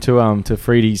move into to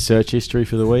Freddie's search history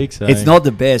for the week. So. It's not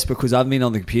the best because I've been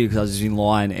on the computer because I was just in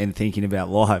line and thinking about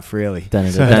life, really.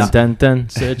 Dun, So- dun, dun, dun,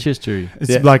 search history. It's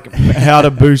Yeah. like how to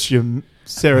boost your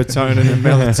serotonin and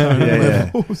melatonin Yeah,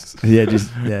 yeah.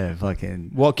 levels.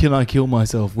 Fucking. What can I kill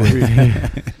myself with?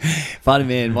 Funny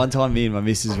man, one time me and my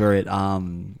missus were at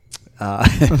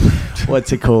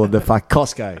what's it called?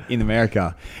 Costco in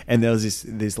America, and there was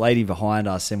this lady behind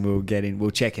us, and we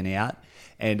were checking out,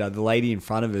 and the lady in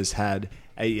front of us had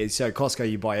so Costco,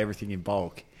 you buy everything in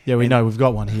bulk. Yeah, we And- know we've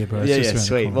got one here, bro. It's Yeah, just yeah, around the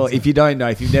sweet. corner, Well, so- if you don't know,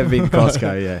 if you've never been to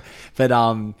Costco, yeah.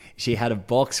 But she had a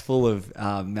box full of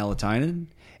melatonin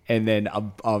and then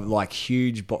a like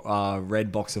huge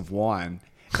red box of wine.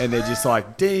 And they're just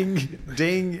like, ding,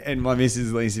 ding. And my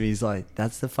missus leans to me, he's like,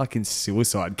 that's the fucking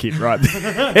suicide kit right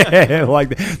there.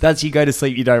 Like, that's you go to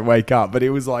sleep, you don't wake up. But it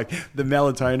was like, the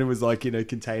melatonin was like in a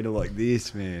container like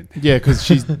this, man. yeah, because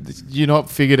you're not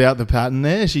figured out the pattern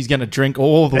there. She's going to drink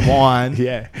all the wine,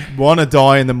 Yeah. want to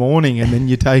die in the morning, and then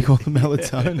you take all the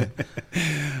melatonin.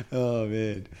 Oh,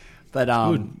 man. But,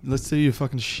 Good. Let's see your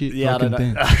fucking shit. Yeah, I fucking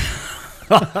don't know. dance.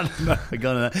 I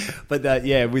got it. But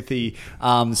yeah, with the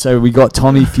so we got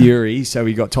Tommy Fury. So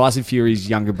we got Tyson Fury's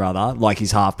younger brother, like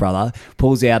his half brother,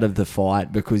 pulls out of the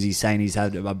fight because he's saying he's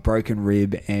had a broken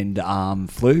rib and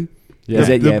flu. Yeah. Is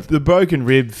it? Yeah. The broken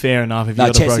rib, fair enough. If you No,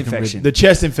 got a chest broken infection. rib, the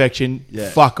chest infection, Yeah.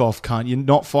 fuck off, cunt. You're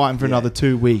not fighting for Yeah. another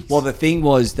 2 weeks. Well, the thing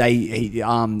was,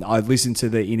 I listened to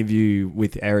the interview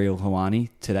with Ariel Helwani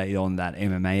today on that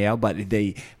MMA hour, but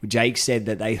Jake said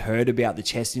that they heard about the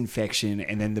chest infection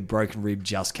and then the broken rib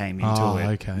just came into it.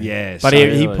 okay. Yeah. but so-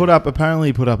 he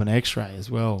apparently put up an X-ray as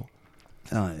well.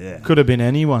 Oh, yeah. Could have been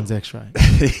anyone's X-ray.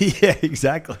 Yeah,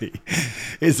 exactly.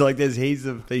 It's like there's heaps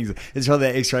of things. It's from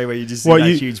that X-ray where you just see Well, that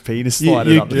you- huge penis You,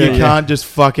 sliding you, up. you can't just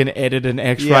fucking edit an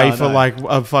X-ray Yeah, I for know. like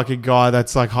a fucking guy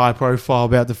that's like high profile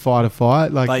about to fight a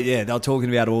fight. Like, But yeah, they were talking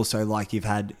about also like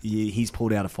he's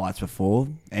pulled out of fights before,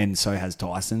 and so has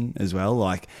Tyson as well.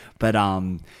 Like, but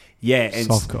yeah,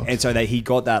 Soft cocks. and so he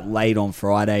got that late on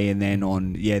Friday, and then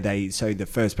so the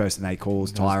first person they called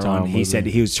was Tyron Tyron. He Woodley. said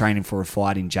he was training for a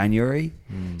fight in January.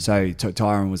 So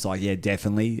Tyron was like, yeah,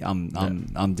 definitely, I'm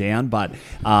down. But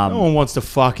no one wants to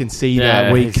fucking see Yeah,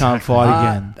 that we exactly. can't fight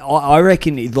again. I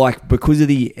reckon, like, because of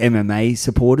the MMA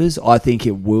supporters, I think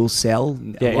it will sell.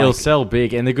 Yeah, Like, it'll sell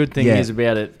big. And the good thing Yeah. is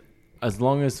about it, as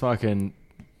long as fucking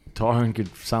Tyron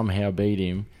could somehow beat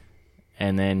him,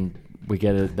 and then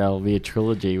there'll be a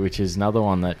trilogy, which is another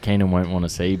one that Keenan won't want to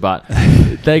see. But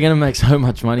they're going to make so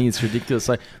much money, it's ridiculous.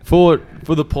 Like for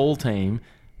the Paul team,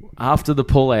 after the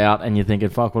pull out, and you're thinking,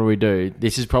 "Fuck, what do we do?"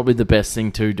 This is probably the best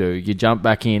thing to do. You jump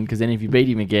back in, because then if you beat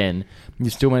him again, you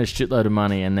still made a shitload of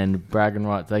money, and then bragging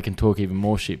rights, they can talk even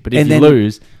more shit. But if And you then-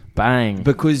 lose, bang,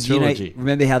 Because trilogy.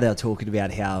 remember how they were talking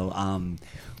about how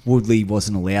Woodley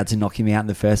wasn't allowed to knock him out in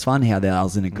the first one, how there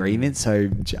was an agreement. So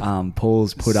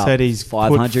Paul's put up Said he's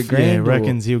 500 grand. Yeah, or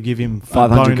reckons he'll give him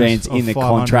 500 bonus grand in of the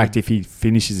 500. contract if he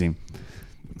finishes him.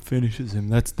 Finishes him.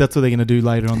 That's what they're going to do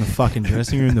later on the fucking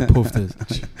dressing room. The poofters.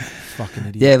 Fucking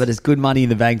idiots. Yeah, but it's good money in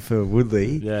the bank for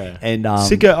Woodley. Yeah. And I'm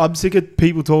sick of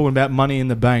people talking about money in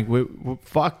the bank.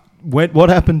 Fuck. What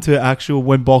happened to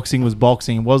when boxing was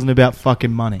boxing? It wasn't about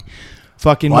fucking money.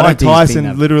 Fucking Well, I Mike don't think he's been Tyson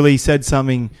that- literally said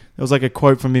something. There was like a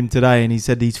quote from him today, and he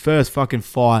said his first fucking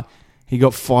fight, he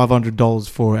got $500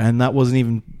 for it, and that wasn't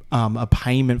even a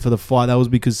payment for the fight. That was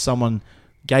because someone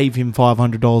gave him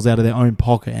 $500 out of their own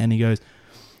pocket, and he goes,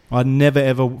 "I never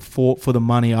ever fought for the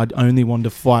money. I only wanted to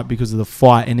fight because of the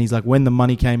fight." And he's like, when the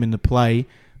money came into play,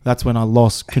 that's when I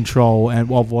lost control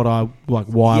and of what I like,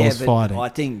 why I was but fighting. I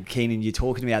think, Keenan, you're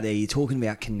talking about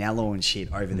Canelo and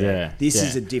shit over there. Yeah, This yeah.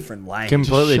 is a different lane.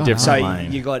 Completely Shut different So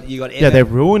lane. you got Yeah, they're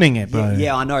ruining it, bro.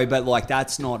 yeah, I know, but like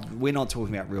that's not. We're not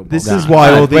talking about real. This boxing. is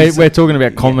why all we're, these. we're talking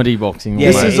about comedy boxing. Yeah,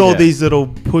 This yeah, is all these little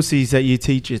pussies that you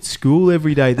teach at school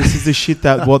every day. This is the shit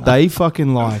that what they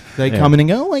fucking like. They Yeah. come in and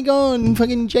go, "Oh my god,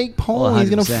 fucking Jake Paul, Oh,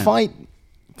 he's gonna 100%. fight."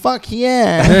 Fuck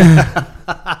yeah!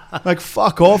 Like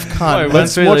fuck off, cunt. Wait, Let's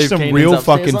once we watch leave some Keenan's real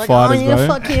upstairs, fucking like, fighters, oh, yeah, bro.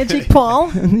 fuck yeah, Jake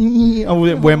Paul. I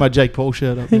would wear my Jake Paul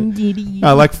shirt up.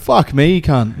 No, like fuck me,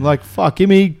 cunt. Like fuck, give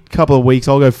me a couple of weeks.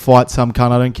 I'll go fight some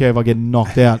cunt. I don't care if I get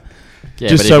knocked out. Yeah,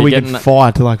 Just but so if we you're can getting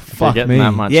fight. Like if you're fuck getting me.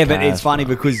 that much Yeah, but cash, it's funny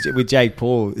bro. because with Jake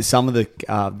Paul, some of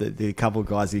the couple of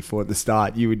guys he fought at the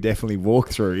start, you would definitely walk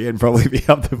through and probably be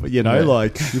up to, Yeah.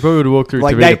 like You probably would walk through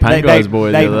like to the Paint Guys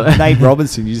boys. the other day. Nate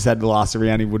Robinson. You just had the last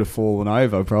round, he would have fallen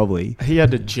over probably. He had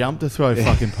to jump to throw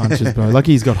fucking punches, bro. Like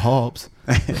he's got hops.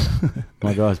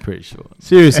 My guy's pretty short.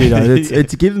 Seriously though,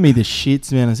 it's giving me the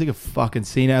shits, man. I'm sick of fucking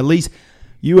seeing it. At least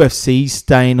UFC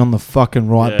staying on the fucking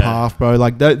right Yeah. path, bro.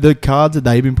 Like the cards that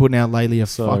they've been putting out lately are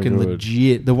So fucking good.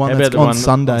 legit. The one How that's about the on one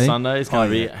Sunday. On Sunday is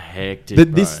going to Oh, be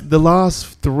hectic. The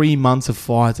last 3 months of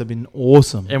fights have been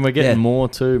awesome. and we're getting Yeah. more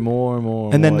too, more and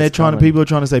more. And then more. they're It's trying to. coming. People are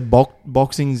trying to say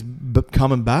boxing's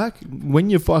coming back.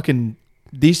 When you're fucking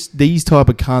these type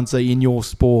of cunts are in your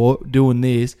sport doing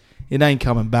this, it ain't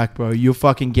coming back, bro. You're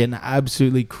fucking getting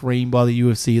absolutely creamed by the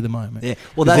UFC at the moment. Yeah,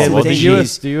 well that's Well, the the, thing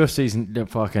the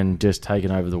UFC's fucking just taking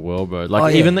over the world, bro. Like Oh,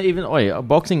 yeah. even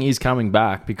boxing is coming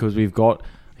back because we've got,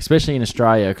 especially in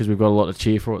Australia, because we've got a lot to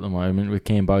cheer for at the moment with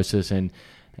Kambosos and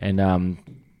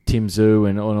Tim Tszyu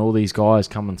and all these guys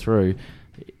coming through.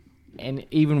 And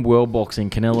even world boxing,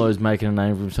 Canelo's making a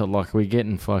name for himself. Like we're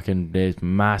getting fucking, there's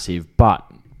massive, but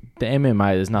the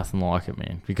MMA, there's nothing like it,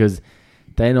 man, because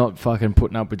they're not fucking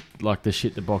putting up with like the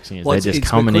shit that boxing is. Well, They're just it's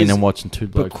coming in because- and watching two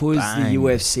blokes because bang. the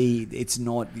UFC it's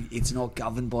not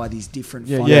governed by these different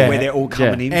Yeah, fights yeah. where they're all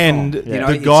coming in And from. Yeah. You know,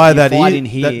 the it's- guy you that fight is in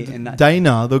here and that,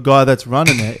 Dana, the guy that's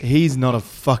running it, he's not a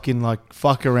fucking like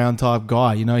fuck around type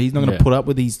guy. You know, he's not going to Yeah. put up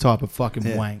with these type of fucking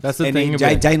Yeah. wanks. That's the and thing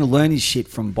then about Dana learned his shit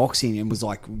from boxing and was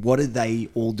like, "What are they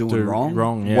all doing Do wrong?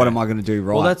 wrong, yeah. What am I going to do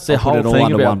right?" Well, that's the I'll put whole it all thing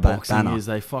under about one boxing banner. is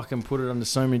they fucking put it under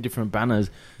so many different banners.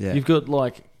 Yeah. You've got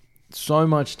like so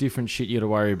much different shit you got to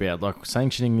worry about. Like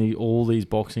sanctioning all these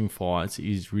boxing fights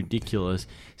is ridiculous,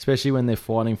 especially when they're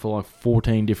fighting for like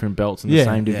 14 different belts in the Yeah,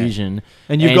 same yeah. division.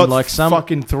 And you've got like some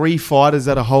fucking 3 fighters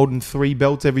that are holding 3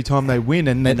 belts every time they win,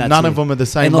 and And that's none it. of them are the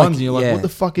same And like, ones. And you're like, yeah. what the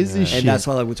fuck is this and shit? that's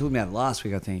why we were talking about it last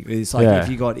week. I think it's like Yeah. if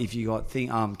you got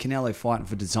Canelo fighting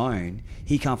for DAZN,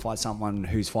 he can't fight someone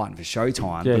who's fighting for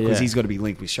Showtime Yeah, because yeah. he's got to be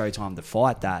linked with Showtime to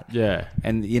fight that. yeah,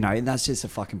 And and that's just a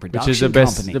fucking production which is the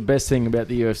best. company. The best thing about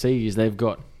the UFC is they've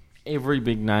got every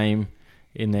big name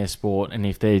in their sport, and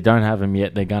if they don't have them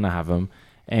yet, they're gonna have them,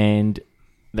 and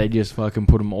they just fucking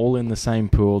put them all in the same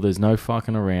pool. There's no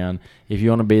fucking around. If you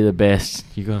want to be the best,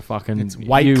 you got to fucking It's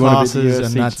weight you wanna be the classes UFC,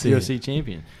 and that's it. UFC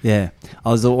champion. Yeah, I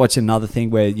was watching another thing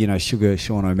where Sugar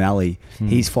Sean O'Malley,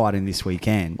 he's fighting this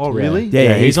weekend. oh, really?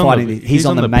 Yeah, he's on fighting. the- he's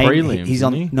on the main. prelims. He's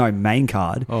on isn't he? no main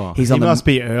card. Oh. He's He on the. must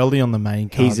be early on the main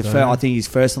card. He's the though. first. I think he's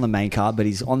first on the main card, but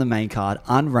he's on the main card,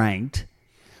 unranked.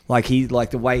 Like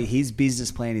the way his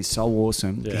business plan is so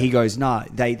awesome. Yeah. He goes, nah.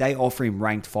 They offer him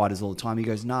ranked fighters all the time. He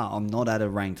goes, nah, I'm not at a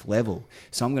ranked level,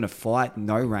 so I'm going to fight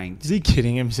no ranked. Is he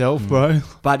kidding himself, bro?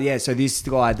 But yeah, so this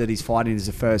guy that he's fighting is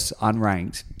the first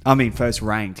first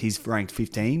ranked. He's ranked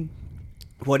 15.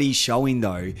 What he's showing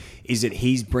though is that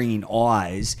he's bringing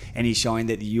eyes, and he's showing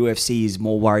that the UFC is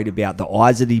more worried about the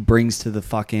eyes that he brings to the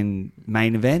fucking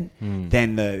main event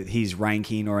than his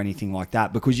ranking or anything like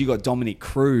that. Because you got Dominic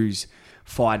Cruz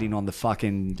fighting on the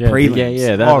fucking prelims.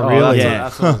 Yeah. Oh, really?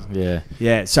 Yeah.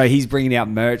 Yeah, so he's bringing out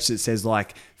merch that says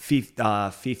like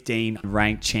 15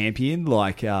 ranked champion.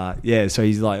 Like, so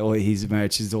he's like, all his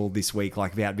merch is all this week,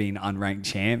 like about being unranked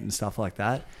champ and stuff like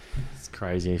that. It's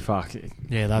crazy. Fuck.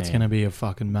 Yeah, that's Man. going to be a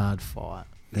fucking mad fight.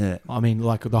 Yeah. I mean,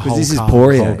 like the Because whole this is card.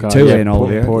 Poirier Whole card. too, Yeah, and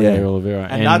Oliveira. Poirier, Yeah. Oliveira.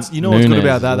 And that's what's good Nunes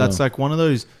about that. as That's well. like one of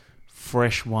those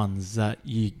fresh ones that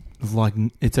you like.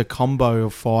 It's a combo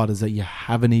of fighters that you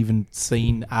haven't even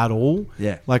seen at all.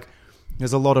 Yeah. Like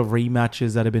there's a lot of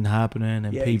rematches that have been happening,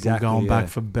 and Yeah, people exactly, going yeah. back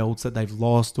for belts that they've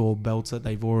lost or belts that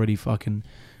they've already fucking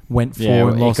went for Yeah,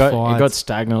 and lost it fights. got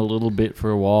stagnant a little bit for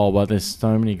a while, but there's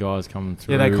so many guys coming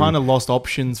through. Yeah, they kind of lost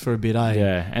options for a bit, eh?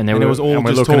 Yeah, And it was all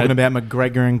just talking about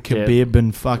McGregor and Khabib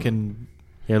and fucking...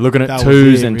 Yeah, looking at That was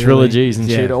twos it, and really. trilogies and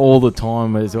Yeah. shit all the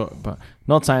time. But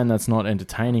not saying that's not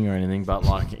entertaining or anything, but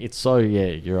like it's so, yeah,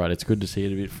 you're right. It's good to see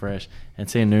it a bit fresh. And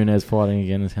seeing Nunes fighting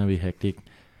again is going to be hectic.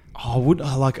 Oh,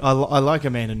 I like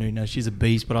Amanda Nunes. She's a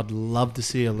beast, but I'd love to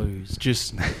see her lose.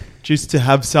 Just to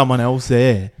have someone else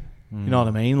there. You know what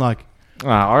I mean? Like I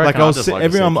I was like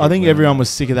everyone. I think everyone was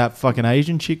sick of that fucking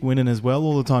Asian chick winning as well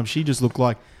all the time. She just looked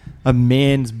like a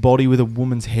man's body with a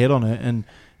woman's head on it.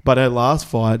 But her last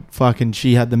fight, fucking,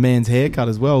 she had the man's haircut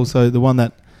as well. So the one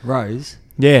that Rose.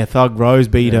 yeah, Thug Rose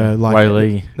beat her. Like Wei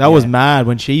Lee. that was mad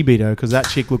when she beat her because that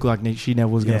chick looked like she never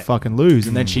was going to fucking lose,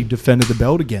 and then she defended the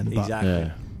belt again. But Exactly.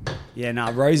 Yeah. Yeah,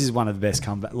 no, Rose is one of the best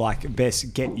comeback,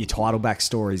 best get your title back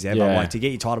stories ever. Yeah. Like to get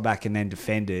your title back and then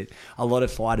defend it. A lot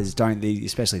of fighters don't,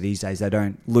 especially these days, they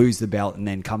don't lose the belt and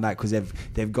then come back because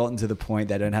they've gotten to the point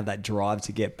they don't have that drive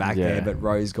to get back Yeah. there. But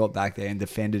Rose got back there and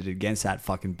defended it against that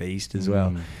fucking beast as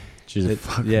well. She's a It-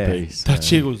 fucking yeah. beast. that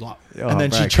chick was like, Oh, and then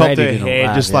bro, she chopped her created in a hair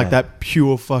lab, just like yeah. that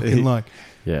pure fucking like.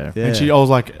 Yeah. Yeah. And I was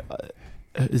like,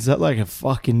 is that like a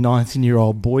fucking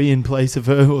 19-year-old boy in place of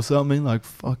her or something? Like,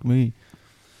 fuck me.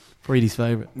 Freddie's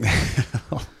favourite.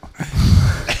 All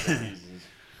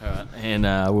right. And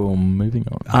we're moving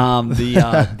on.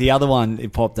 The other one,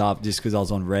 it popped up just because I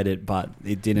was on Reddit, but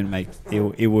it didn't make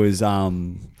it was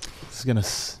It's going to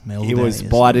smell it was dirty,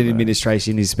 Biden isn't it?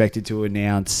 administration is expected to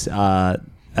announce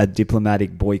a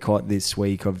diplomatic boycott this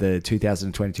week of the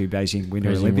 2022 Beijing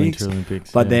Winter Beijing Olympics. Winter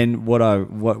Olympics, But yeah. then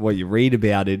what you read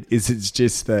about it is it's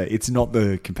just it's not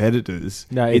the competitors.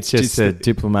 No, it's just the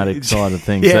diplomatic side of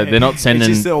things. Yeah, So they're not sending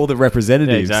it's just all the Yeah,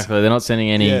 representatives. exactly. They're not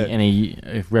sending any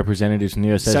representatives from the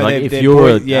USA. So like if their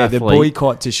you're an the athlete,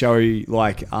 boycott to show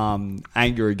like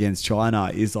anger against China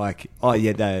is like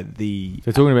the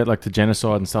they're talking about like the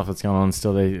genocide and stuff that's going on.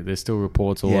 Still, there's still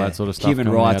reports, all that sort of stuff, human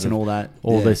coming rights out and of all that,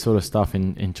 all yeah. this sort of stuff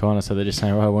in China. So they're just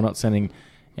saying, right, we're not sending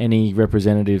any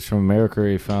representatives from America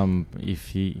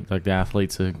if you like the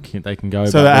athletes they can go.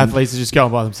 So but the then- athletes are just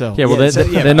going by themselves. Yeah, well,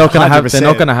 Yeah, they're not going to have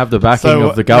 100%. the backing So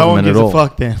of the government no at one all. gives a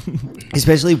fuck then.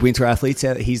 Especially winter athletes,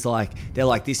 they're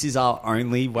like, this is our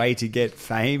only way to get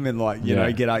fame and like you Yeah.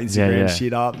 know get our Instagram Yeah.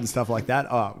 shit up and stuff like that.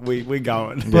 Oh, we're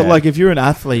going. But Yeah. like, if you're an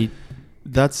athlete,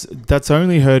 that's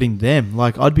only hurting them.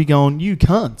 Like, I'd be going, you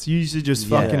cunts. You should just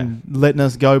Yeah. fucking letting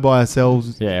us go by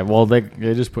ourselves. Yeah, well, they're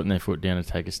just putting their foot down to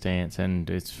take a stance, and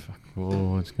it's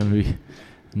going to be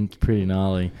pretty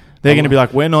gnarly. They're going to be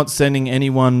like, we're not sending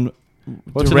anyone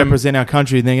What's to an represent our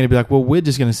country. And they're going to be like, well, we're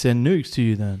just going to send nukes to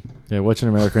you then. Yeah, watching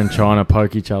America and China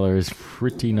poke each other is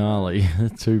pretty gnarly.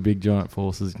 Two big giant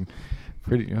forces.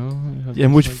 Pretty.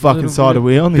 And which fucking side are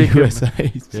we on? The big-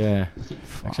 USA's. Yeah.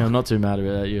 Actually, I'm not too mad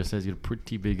about that. USA's got a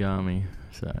pretty big army,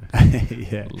 so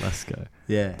yeah, let's go.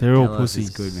 yeah, They're all LS is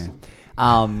pussies. good,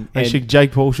 man. Actually,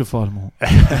 Jake Paul should fight them all.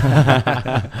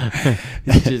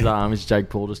 It's Jake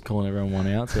Paul just calling everyone one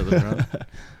out. So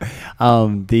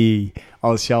I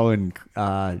was showing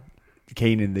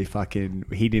Keenan the fucking.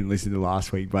 He didn't listen to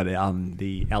last week, but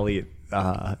the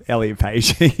Elliot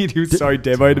Page. He was so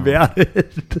demoed about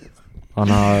it. I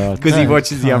know. Because he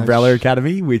watches the Gosh. Umbrella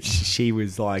Academy, which she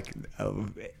was like Well,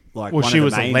 one she of the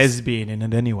was a mains. lesbian in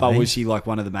it anyway. But was she like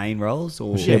one of the main roles,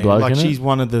 or Was she a bloke like in it? she's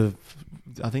one of the.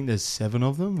 I think there's 7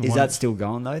 of them. is One- that still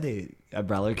going though? The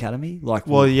Umbrella Academy, like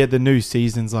Well, yeah, the new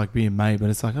season's like being made, but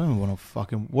it's like I don't want to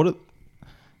fucking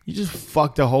you just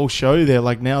fucked a whole show there.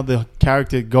 Like now the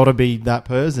character got to be that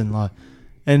person, like,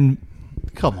 and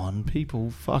come on,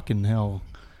 people, fucking hell,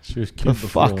 She was for cute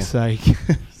before. fuck's sake.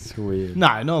 It's weird.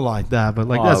 No, not like that, but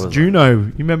like Oh, I that's was Juno.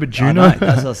 You remember I Juno? know,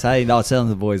 that's what I was saying. No, I was telling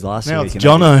the boys last Now week. it's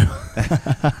and I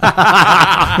Jono.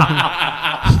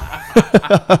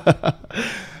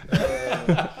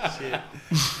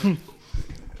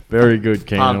 Very good,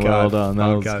 Keenan. Punk Well up. done. That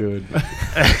Punk was up. good.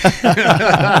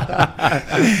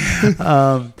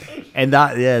 And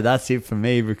that's it for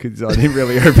me because I didn't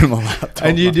really open my laptop.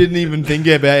 And you didn't even think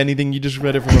about anything. You just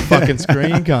read it from a fucking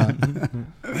screen, cunt.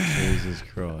 Jesus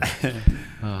Christ.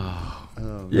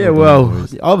 Yeah, well,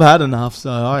 I've had enough,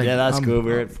 so Yeah, that's I'm- good.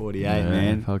 We're at 48, Yeah,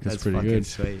 man. fuck, it's That's pretty fucking good.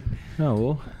 sweet.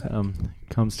 Oh, well,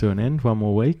 comes to an end. One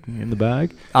more week in the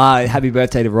bag. Happy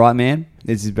birthday to Right Man.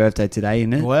 It's his birthday today,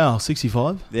 isn't it? Wow,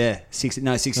 65. Yeah,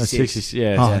 66. 60,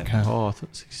 yeah. Oh, Oh, okay. I thought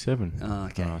 67. Oh,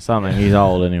 okay. Something. He's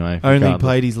old anyway. Only regardless.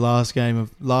 played his last game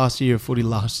of last year of footy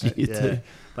last year Yeah. too.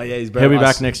 But yeah, his He'll be birthday.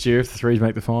 back next year if the Threes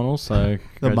make the finals. So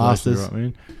The congratulations to Masters. the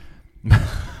right man.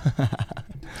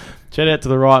 Shout out to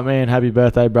the right man. Happy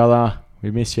birthday, brother. We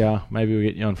miss ya. Maybe we'll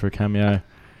get you on for a cameo.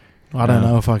 I don't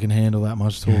know if I can handle that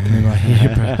much talking in my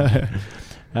ear,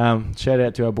 bro. Shout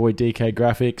out to our boy DK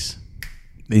Graphics.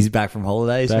 He's back from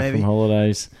holidays, Back maybe. from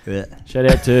holidays. Yeah. Shout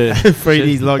out to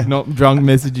Freddie's like not drunk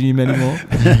messaging him anymore.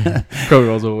 Probably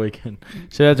was all weekend.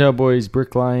 Shout out to our boys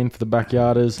Brick Lane for the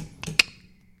backyarders.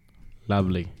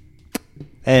 Lovely.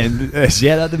 And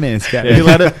shout out to Manscaped.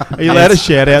 Are you allowed to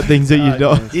shout out things that you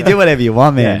don't? You do whatever you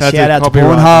want, man. That's Shout a out to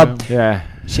copyright, Pornhub. Yeah.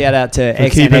 Shout out to For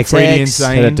keeping Freddie XNXX.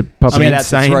 insane. Shout out to Papua, Shout out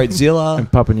to insane. Throatzilla.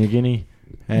 and Papua New Guinea.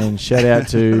 And shout out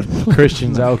to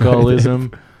Christian's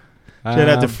alcoholism. Shout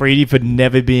out to Freddie for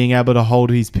never being able to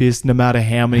hold his piss no matter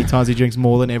how many times he drinks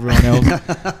more than everyone else.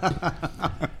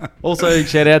 Also,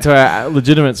 shout out to our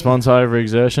legitimate sponsor,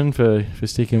 Overexertion, for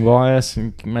sticking by us.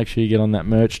 And make sure you get on that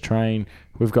merch train.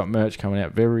 We've got merch coming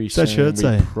out very What's that soon. shirt we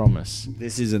say? promise.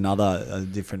 This is a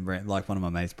different brand, like one of my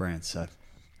mates' brands. So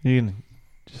You can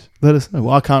just let us know.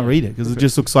 Well, I can't read it because it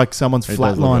just looks like someone's It does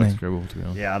look like flatlining. scribble, to be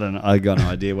honest. yeah, I don't know. I got no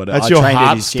idea what. That's I your trained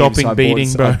at his gym, heart-stopping so I bought beating,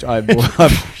 some- bro. I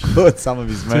bought some of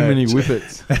his merch. Too many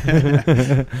whippets.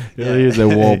 Yeah, here's a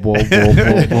wall.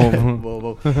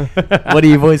 What do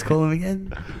you boys call them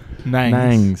again?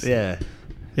 Nangs. Yeah,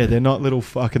 Yeah, they're not little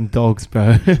fucking dogs,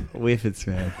 bro. whiffets,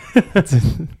 man.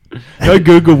 Go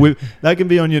Google whip. That can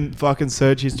be on your fucking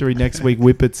search history next week.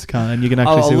 Whippets, and you can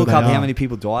actually I'll see what look they up are. how many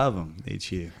people die of them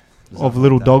each year. Of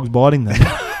little dogs biting them.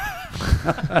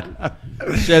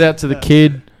 Shout out to the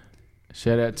kid.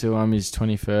 Shout out to his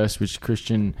 21st, which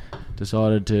Christian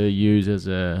decided to use as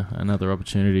another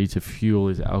opportunity to fuel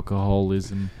his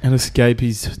alcoholism. And escape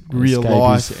his real Escape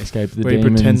life. escape the Where he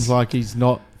demons. pretends like he's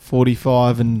not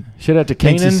 45 and Shout out to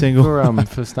thinks he's Keenan single.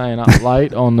 for staying up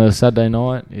late on the Saturday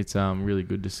night. It's really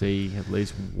good to see at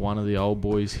least one of the old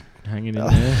boys hanging in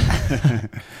there.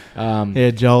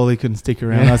 yeah, Joel, he couldn't stick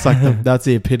around. That's like that's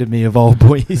the epitome of old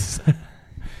boys.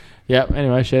 Yep.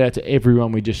 Anyway, shout out to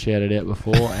everyone we just shouted out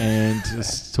before, and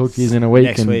just talk to you in a week.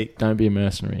 Next and week. Don't be a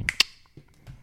mercenary.